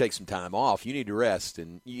said, you need to take some time off. You need to rest.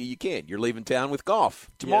 And you can't. You're leaving town with golf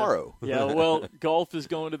tomorrow. Yeah, well, golf is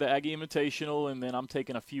going to the Aggie Invitational, and then I'm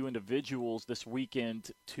taking a few individuals this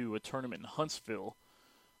weekend to a tournament in Huntsville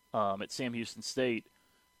at Sam Houston State.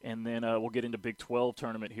 And then we'll get into Big 12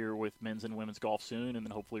 tournament here with men's and women's golf soon, and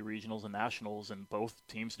then hopefully regionals and nationals, and both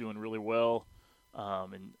teams doing really well.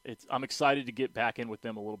 And I'm excited to get back in with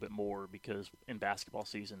them a little bit more because in basketball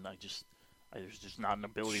season, there's just not an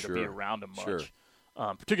ability to be around them much.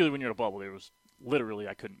 Particularly when you're in a bubble, there was literally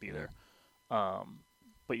I couldn't be there.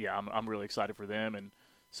 But yeah, I'm really excited for them, and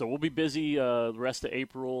so we'll be busy the rest of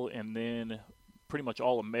April and then pretty much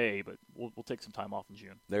all of May, but we'll take some time off in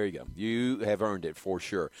June. There you go. You have earned it for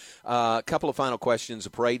sure. A couple of final questions. The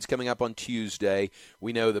parade's coming up on Tuesday.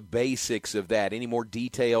 We know the basics of that. Any more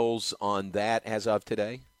details on that as of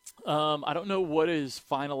today? I don't know what is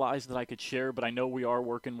finalized that I could share, but I know we are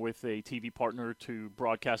working with a TV partner to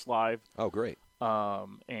broadcast live. Oh, great.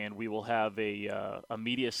 And we will have a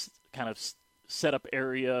media kind of setup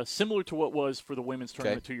area similar to what was for the women's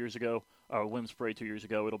tournament 2 years ago. Women's parade 2 years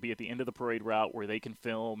ago. It'll be at the end of the parade route where they can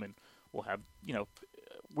film, and we'll have,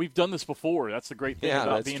 we've done this before. That's the great thing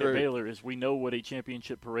about being at Baylor is we know what a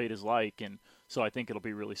championship parade is like, and so I think it'll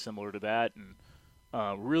be really similar to that. And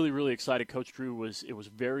really, really excited. Coach Drew it was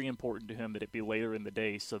very important to him that it be later in the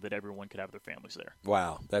day so that everyone could have their families there.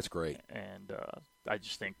 Wow, that's great. And I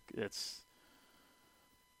just think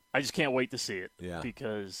I just can't wait to see it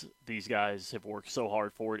because these guys have worked so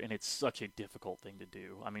hard for it, and it's such a difficult thing to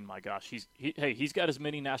do. I mean, my gosh, he's got as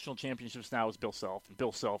many national championships now as Bill Self, and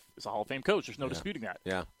Bill Self is a Hall of Fame coach. There's no disputing that.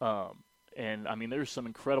 Yeah. And, I mean, there's some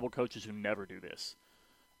incredible coaches who never do this.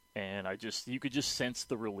 And you could just sense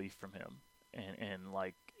the relief from him.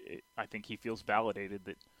 I think he feels validated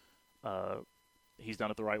that he's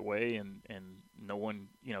done it the right way, and no one,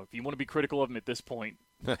 if you want to be critical of him at this point,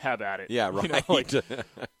 have at it. Yeah, right.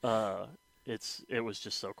 it was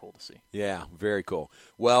just so cool to see. Yeah, very cool.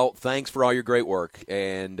 Well, thanks for all your great work,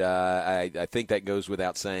 and I think that goes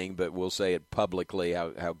without saying, but we'll say it publicly,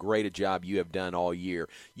 how great a job you have done all year.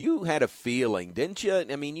 You had a feeling, didn't you?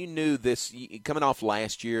 I mean, you knew this, coming off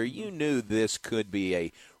last year, you knew this could be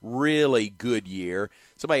a really good year.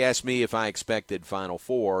 Somebody asked me if I expected Final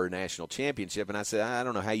Four or national championship, and I said, I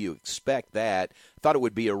don't know how you expect that. I thought it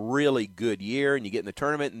would be a really good year, and you get in the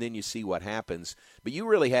tournament, and then you see what happens. But you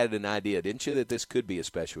really had an idea, didn't you, that this could be a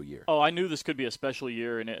special year? Oh, I knew this could be a special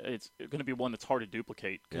year, and it's going to be one that's hard to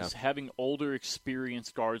duplicate because having older,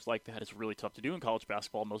 experienced guards like that is really tough to do in college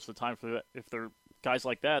basketball. Most of the time, if they're guys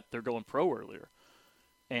like that, they're going pro earlier.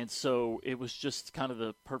 And so it was just kind of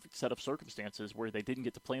the perfect set of circumstances where they didn't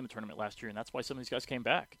get to play in the tournament last year, and that's why some of these guys came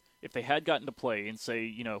back. If they had gotten to play and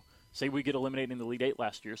say we get eliminated in the Elite Eight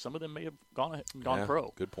last year, some of them may have gone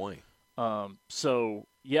pro. Good point. So,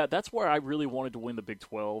 yeah, that's where I really wanted to win the Big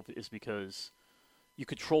 12 is because you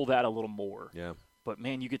control that a little more. Yeah. But,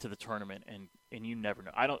 man, you get to the tournament, and you never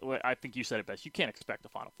know. I think you said it best. You can't expect a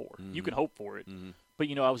Final Four. Mm-hmm. You can hope for it. Mm-hmm. But,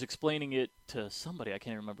 I was explaining it to somebody. I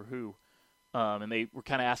can't remember who. And they were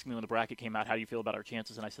kind of asking me when the bracket came out, how do you feel about our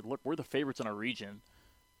chances? And I said, look, we're the favorites in our region,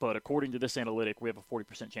 but according to this analytic, we have a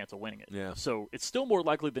 40% chance of winning it. Yeah. So it's still more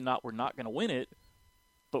likely than not we're not going to win it,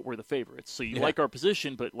 but we're the favorites. So you like our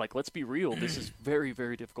position, but, let's be real. This is very,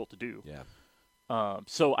 very difficult to do. Yeah.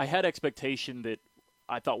 So I had expectation that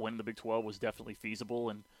I thought winning the Big 12 was definitely feasible,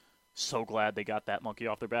 and so glad they got that monkey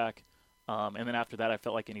off their back. And then after that, I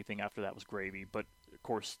felt like anything after that was gravy. But, of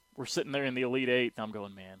course, we're sitting there in the Elite Eight, and I'm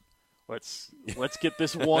going, man, let's get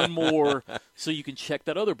this one more so you can check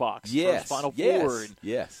that other box. Yes. Final Four.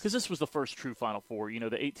 Yes. Because this was the first true Final Four.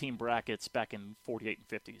 The 18 brackets back in 48 and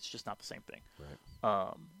 50, it's just not the same thing.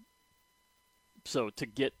 Right. So to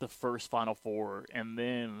get the first Final Four, and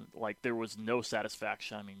then, there was no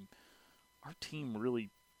satisfaction. I mean, our team really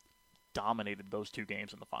dominated those two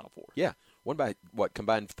games in the Final Four. Yeah. Won by,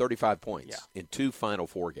 combined 35 points in two Final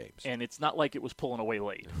Four games. And it's not like it was pulling away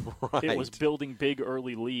late. Right. It was building big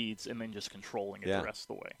early leads and then just controlling it the rest of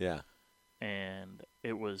the way. Yeah. And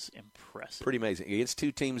it was impressive. Pretty amazing. Against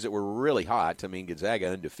two teams that were really hot. I mean, Gonzaga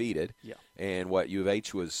undefeated. Yeah. And U of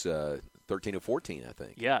H was 13 or 14, I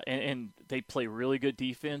think. Yeah, and they play really good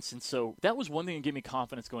defense. And so that was one thing that gave me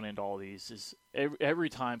confidence going into all these is every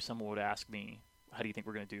time someone would ask me, how do you think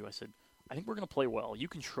we're going to do? I said, I think we're going to play well. You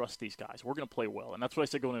can trust these guys. We're going to play well. And that's what I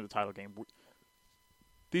said going into the title game.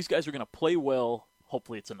 These guys are going to play well.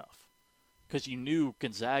 Hopefully it's enough. Because you knew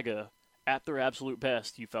Gonzaga, at their absolute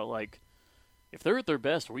best, you felt like if they're at their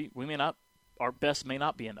best, we may not, our best may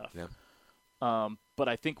not be enough. Yeah. But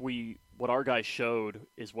I think what our guys showed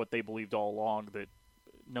is what they believed all along, that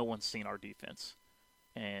no one's seen our defense.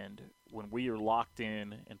 And when we are locked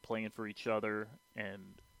in and playing for each other and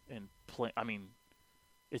play, I mean,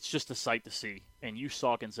 it's just a sight to see. And you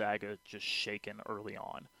saw Gonzaga just shaking early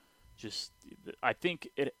on. I think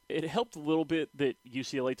it helped a little bit that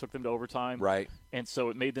UCLA took them to overtime. Right. And so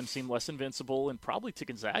it made them seem less invincible, and probably to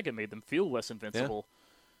Gonzaga made them feel less invincible.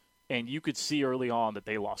 Yeah. And you could see early on that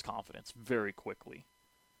they lost confidence very quickly.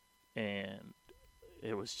 And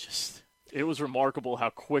it was remarkable how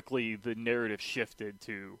quickly the narrative shifted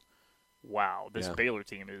to, wow, this Baylor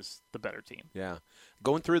team is the better team. Yeah.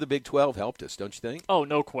 Going through the Big 12 helped us, don't you think? Oh,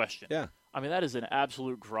 no question. Yeah. I mean, that is an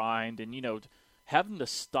absolute grind. And, having to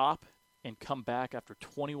stop and come back after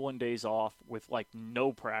 21 days off with,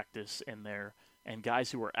 no practice in there and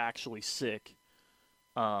guys who were actually sick,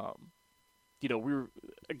 we were,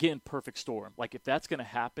 again, perfect storm. If that's going to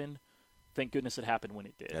happen, thank goodness it happened when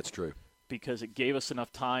it did. That's true. Because it gave us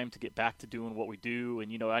enough time to get back to doing what we do.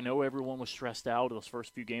 And, I know everyone was stressed out. Those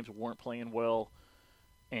first few games weren't playing well.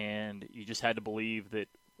 And you just had to believe that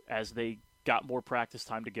as they got more practice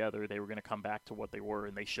time together, they were going to come back to what they were,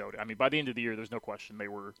 and they showed it. I mean, by the end of the year, there's no question they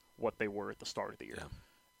were what they were at the start of the year.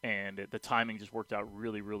 Yeah. And the timing just worked out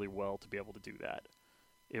really, really well to be able to do that.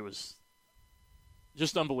 It was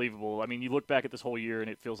just unbelievable. I mean, you look back at this whole year, and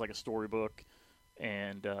it feels like a storybook.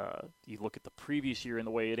 And you look at the previous year and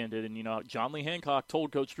the way it ended, and John Lee Hancock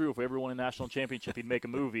told Coach Drew if we ever won a national championship, he'd make a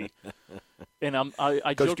movie. And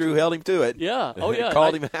I Coach Drew held him to it. Yeah, oh yeah,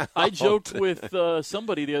 called him out. I joked with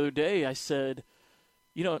somebody the other day. I said,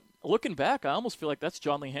 looking back, I almost feel like that's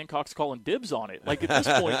John Lee Hancock's calling dibs on it. At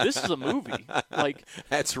this point, this is a movie.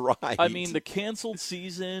 That's right. I mean, the canceled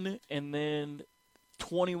season and then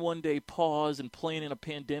 21-day pause and playing in a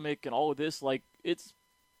pandemic and all of this, it's.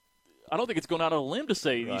 I don't think it's going out on a limb to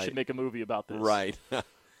say you should make a movie about this. Right.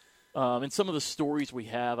 And some of the stories we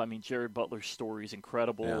have, I mean, Jared Butler's story is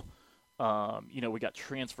incredible. We got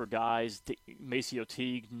transfer guys. Maceo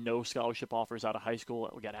Teague, no scholarship offers out of high school.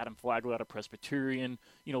 We got Adam Flagler out of Presbyterian.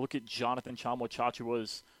 Look at Jonathan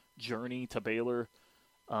Chamwa-Chachua's journey to Baylor.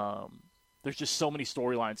 There's just so many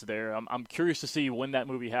storylines there. I'm curious to see when that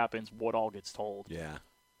movie happens, what all gets told. Yeah.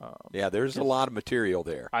 There's a lot of material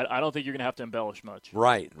there. I don't think you're going to have to embellish much.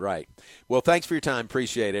 Right. Well, thanks for your time.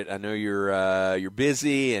 Appreciate it. I know you're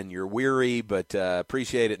busy and you're weary, but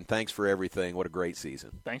appreciate it, and thanks for everything. What a great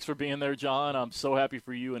season. Thanks for being there, John. I'm so happy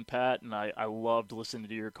for you and Pat, and I loved listening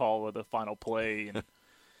to your call of the final play. And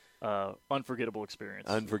unforgettable experience.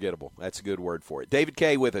 Unforgettable. That's a good word for it. David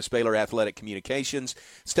Kay with us, Baylor Athletic Communications.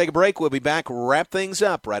 Let's take a break. We'll be back, wrap things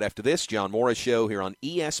up right after this. John Morris Show here on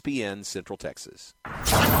ESPN Central Texas.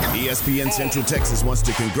 ESPN Central Texas wants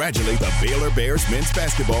to congratulate the Baylor Bears men's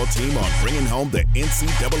basketball team on bringing home the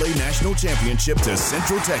NCAA National Championship to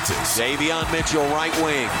Central Texas. Davion Mitchell, right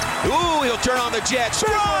wing. Ooh, he'll turn on the Jets.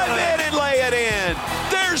 Drive in and lay it in.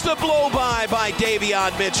 There's the blow-by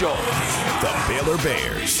Davion Mitchell. The Baylor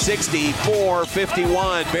Bears.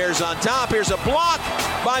 64-51. Bears on top. Here's a block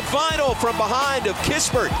by Vinyl from behind of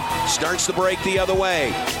Kispert. Starts the break the other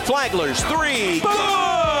way. Flagler's three.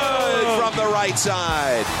 Good from the right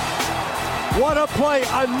side. What a play.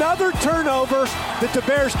 Another turnover that the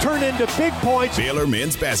Bears turn into big points. Baylor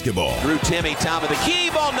men's basketball. Drew Timme, top of the key.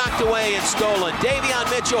 Ball knocked away and stolen.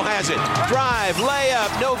 Davion Mitchell has it. Drive,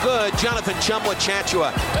 layup, no good. Jonathan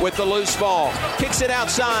Chamwa-Chachua with the loose ball. Kicks it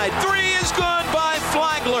outside. Three is good by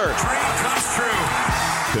Flagler. Dream comes true.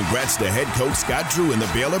 Congrats to head coach Scott Drew and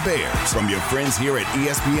the Baylor Bears from your friends here at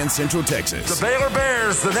ESPN Central Texas. The Baylor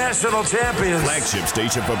Bears, the national champions. Flagship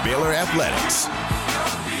station for Baylor Athletics.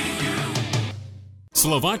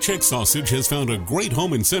 Slovacek Sausage has found a great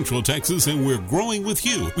home in Central Texas, and we're growing with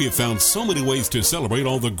you. We have found so many ways to celebrate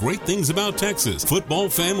all the great things about Texas. Football,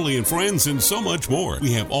 family, and friends, and so much more.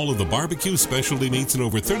 We have all of the barbecue specialty meats and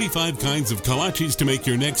over 35 kinds of kolaches to make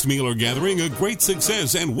your next meal or gathering a great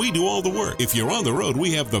success, and we do all the work. If you're on the road,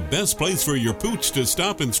 we have the best place for your pooch to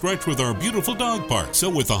stop and stretch with our beautiful dog park. So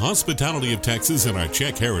with the hospitality of Texas and our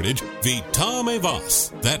Czech heritage, Vítame vás.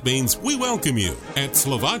 That means we welcome you. At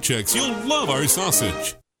Slovacek's, you'll love our sausage.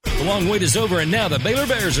 The long wait is over, and now the Baylor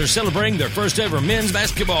Bears are celebrating their first ever men's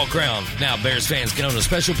basketball crown. Now Bears fans can own a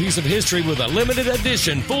special piece of history with a limited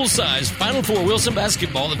edition, full-size Final Four Wilson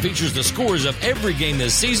basketball that features the scores of every game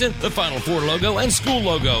this season, the Final Four logo, and school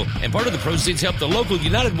logo. And part of the proceeds help the local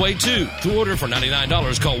United Way, too. To order for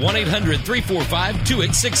 $99, call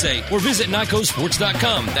 1-800-345-2868 or visit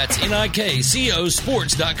NICOsports.com. That's NIKCO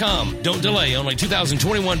Sports.com. Don't delay. Only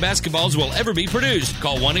 2021 basketballs will ever be produced.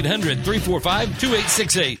 Call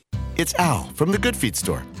 1-800-345-2868. It's Al from the Good Feet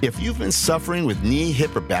store. If you've been suffering with knee,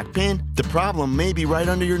 hip, or back pain, the problem may be right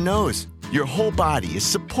under your nose. Your whole body is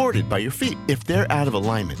supported by your feet. If they're out of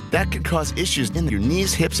alignment, that could cause issues in your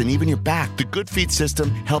knees, hips, and even your back. The Good Feet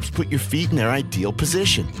system helps put your feet in their ideal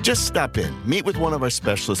position. Just stop in, meet with one of our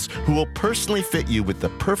specialists who will personally fit you with the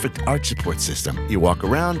perfect arch support system. You walk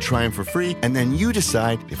around, try them for free, and then you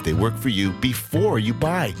decide if they work for you before you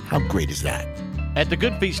buy. How great is that? At the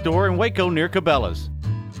Good Feet store in Waco near Cabela's.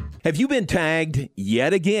 Have you been tagged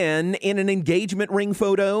yet again in an engagement ring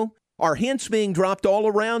photo? Are hints being dropped all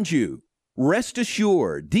around you? Rest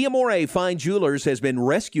assured, D'Amore Fine Jewelers has been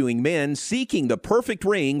rescuing men seeking the perfect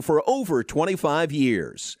ring for over 25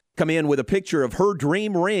 years. Come in with a picture of her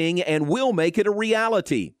dream ring and we'll make it a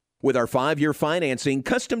reality. With our 5-year financing,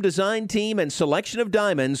 custom design team, and selection of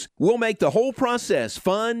diamonds, we'll make the whole process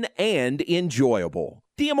fun and enjoyable.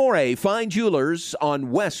 D'Amore Fine Jewelers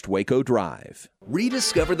on West Waco Drive.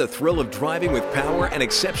 Rediscover the thrill of driving with power and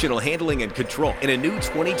exceptional handling and control in a new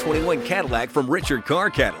 2021 Cadillac from Richard Carr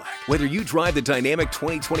Cadillac. Whether you drive the dynamic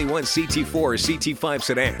 2021 CT4 or CT5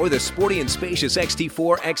 sedan or the sporty and spacious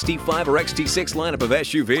XT4, XT5, or XT6 lineup of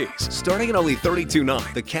SUVs, starting at only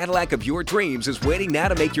 $32,900, the Cadillac of your dreams is waiting now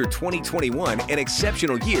to make your 2021 an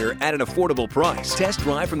exceptional year at an affordable price. Test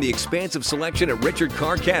drive from the expansive selection at Richard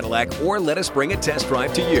Carr Cadillac or let us bring a test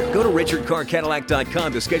drive to you. Go to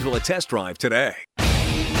richardcarcadillac.com to schedule a test drive today.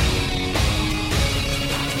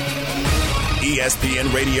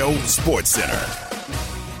 ESPN Radio Sports Center.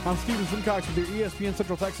 I'm Stephen Simcox with your ESPN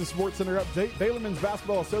Central Texas Sports Center update. Baylor men's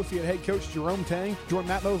basketball associate head coach Jerome Tang joined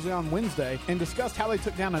Matt Mosley on Wednesday and discussed how they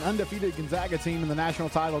took down an undefeated Gonzaga team in the national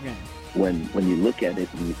title game. When you look at it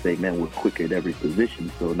and you say, man, we're quick at every position,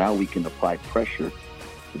 so now we can apply pressure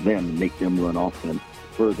to them and make them run offense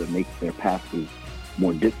further, make their passes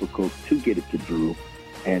more difficult to get it to Drew.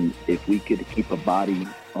 And if we could keep a body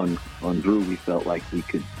on Drew, we felt like we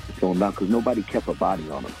could slow him down because nobody kept a body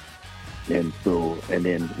on him. And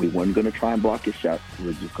then we weren't going to try and block his shots. We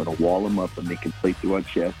were just going to wall him up and make him play through our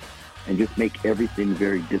chest and just make everything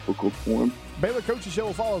very difficult for them. Baylor Coaches Show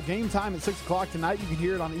will follow Game Time at 6 o'clock tonight. You can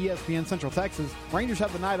hear it on ESPN Central Texas. Rangers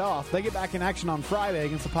have the night off. They get back in action on Friday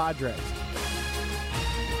against the Padres.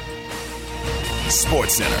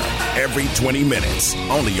 Sports Center, every 20 minutes,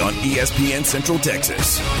 only on ESPN Central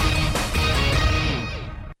Texas.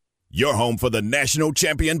 Your home for the national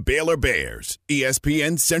champion Baylor Bears,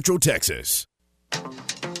 ESPN Central Texas.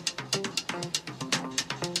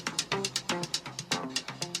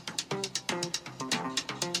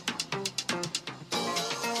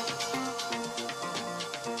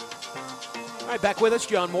 All right, back with us,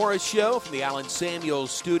 John Morris Show from the Allen Samuels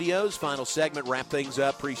Studios. Final segment, wrap things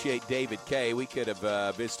up. Appreciate David Kay. We could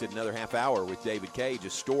have visited another half hour with David Kay,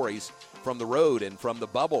 just stories from the road and from the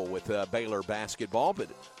bubble with Baylor basketball, but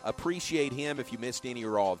appreciate him if you missed any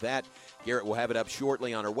or all of that. Garrett will have it up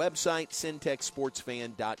shortly on our website,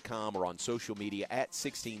 centexsportsfan.com, or on social media at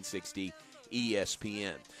 1660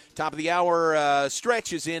 ESPN. Top of the hour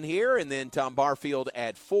stretch is in here, and then Tom Barfield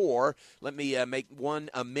at 4. Let me make one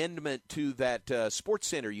amendment to that Sports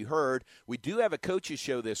Center you heard. We do have a coaches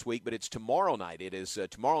show this week, but it's tomorrow night. It is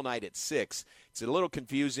tomorrow night at 6. It's a little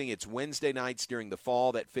confusing. It's Wednesday nights during the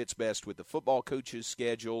fall. That fits best with the football coaches'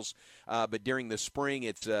 schedules. But during the spring,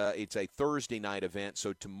 it's a Thursday night event.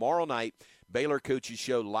 So tomorrow night, Baylor Coaches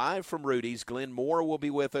Show live from Rudy's. Glenn Moore will be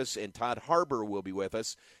with us, and Todd Harbor will be with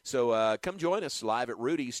us. So come join us live at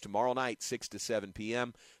Rudy's tomorrow night, 6 to 7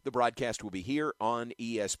 p.m. The broadcast will be here on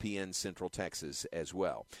ESPN Central Texas as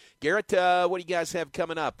well. Garrett, what do you guys have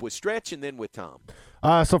coming up with Stretch and then with Tom?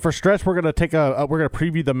 So for Stretch, we're going to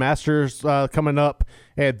preview the Masters coming up,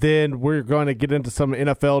 and then we're going to get into some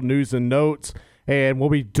NFL news and notes. And we'll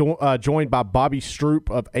be joined by Bobby Stroop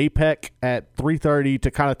of APEC at 3:30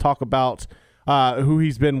 to kind of talk about who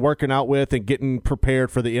he's been working out with and getting prepared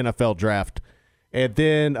for the NFL draft. And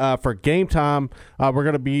then for Game Time,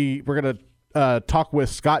 we're going to talk with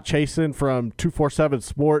Scott Chasen from 247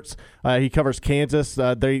 Sports. He covers Kansas.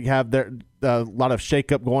 They have a lot of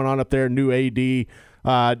shakeup going on up there. New AD,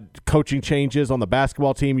 coaching changes on the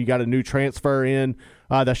basketball team. You got a new transfer in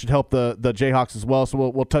that should help the Jayhawks as well. So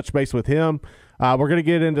we'll touch base with him. We're going to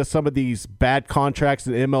get into some of these bad contracts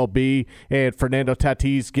in MLB and Fernando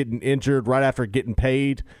Tatis getting injured right after getting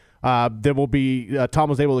paid. Then we'll be Tom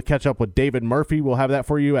was able to catch up with David Murphy. We'll have that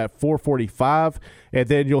for you at 4:45, and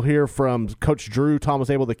then you'll hear from Coach Drew. Tom was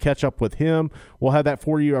able to catch up with him. We'll have that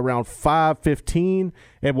for you around 5:15,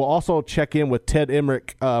 and we'll also check in with Ted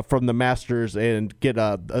Emmerich from the Masters and get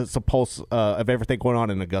some pulse of everything going on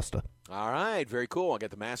in Augusta. All right, very cool. I got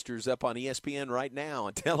the Masters up on ESPN right now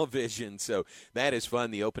on television, so that is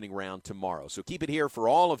fun, the opening round tomorrow. So keep it here for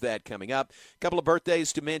all of that coming up. A couple of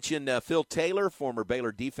birthdays to mention. Phil Taylor, former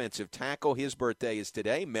Baylor defensive tackle, his birthday is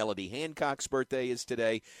today. Melody Hancock's birthday is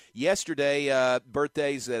today. Yesterday,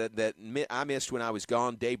 birthdays that I missed when I was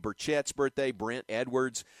gone. Dave Burchett's birthday, Brent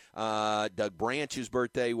Edwards. Doug Branch's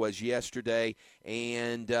birthday was yesterday,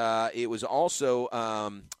 and it was also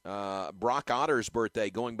Brock Otter's birthday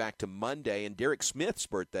going back to Monday, and Derek Smith's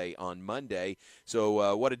birthday on Monday.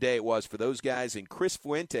 So what a day it was for those guys. And Chris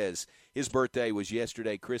Fuentes, his birthday was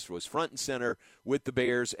yesterday. Chris was front and center with the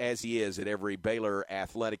Bears, as he is at every Baylor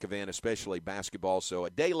athletic event, especially basketball. So a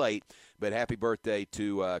day late, but happy birthday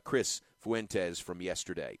to Chris Fuentes from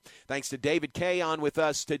yesterday. Thanks to David Kay on with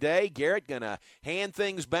us today. Garrett, going to hand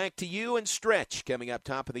things back to you and Stretch coming up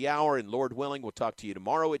top of the hour, and Lord willing, we'll talk to you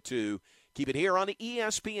tomorrow at 2. Keep it here on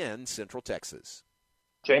ESPN Central Texas.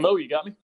 J-Mo, you got me?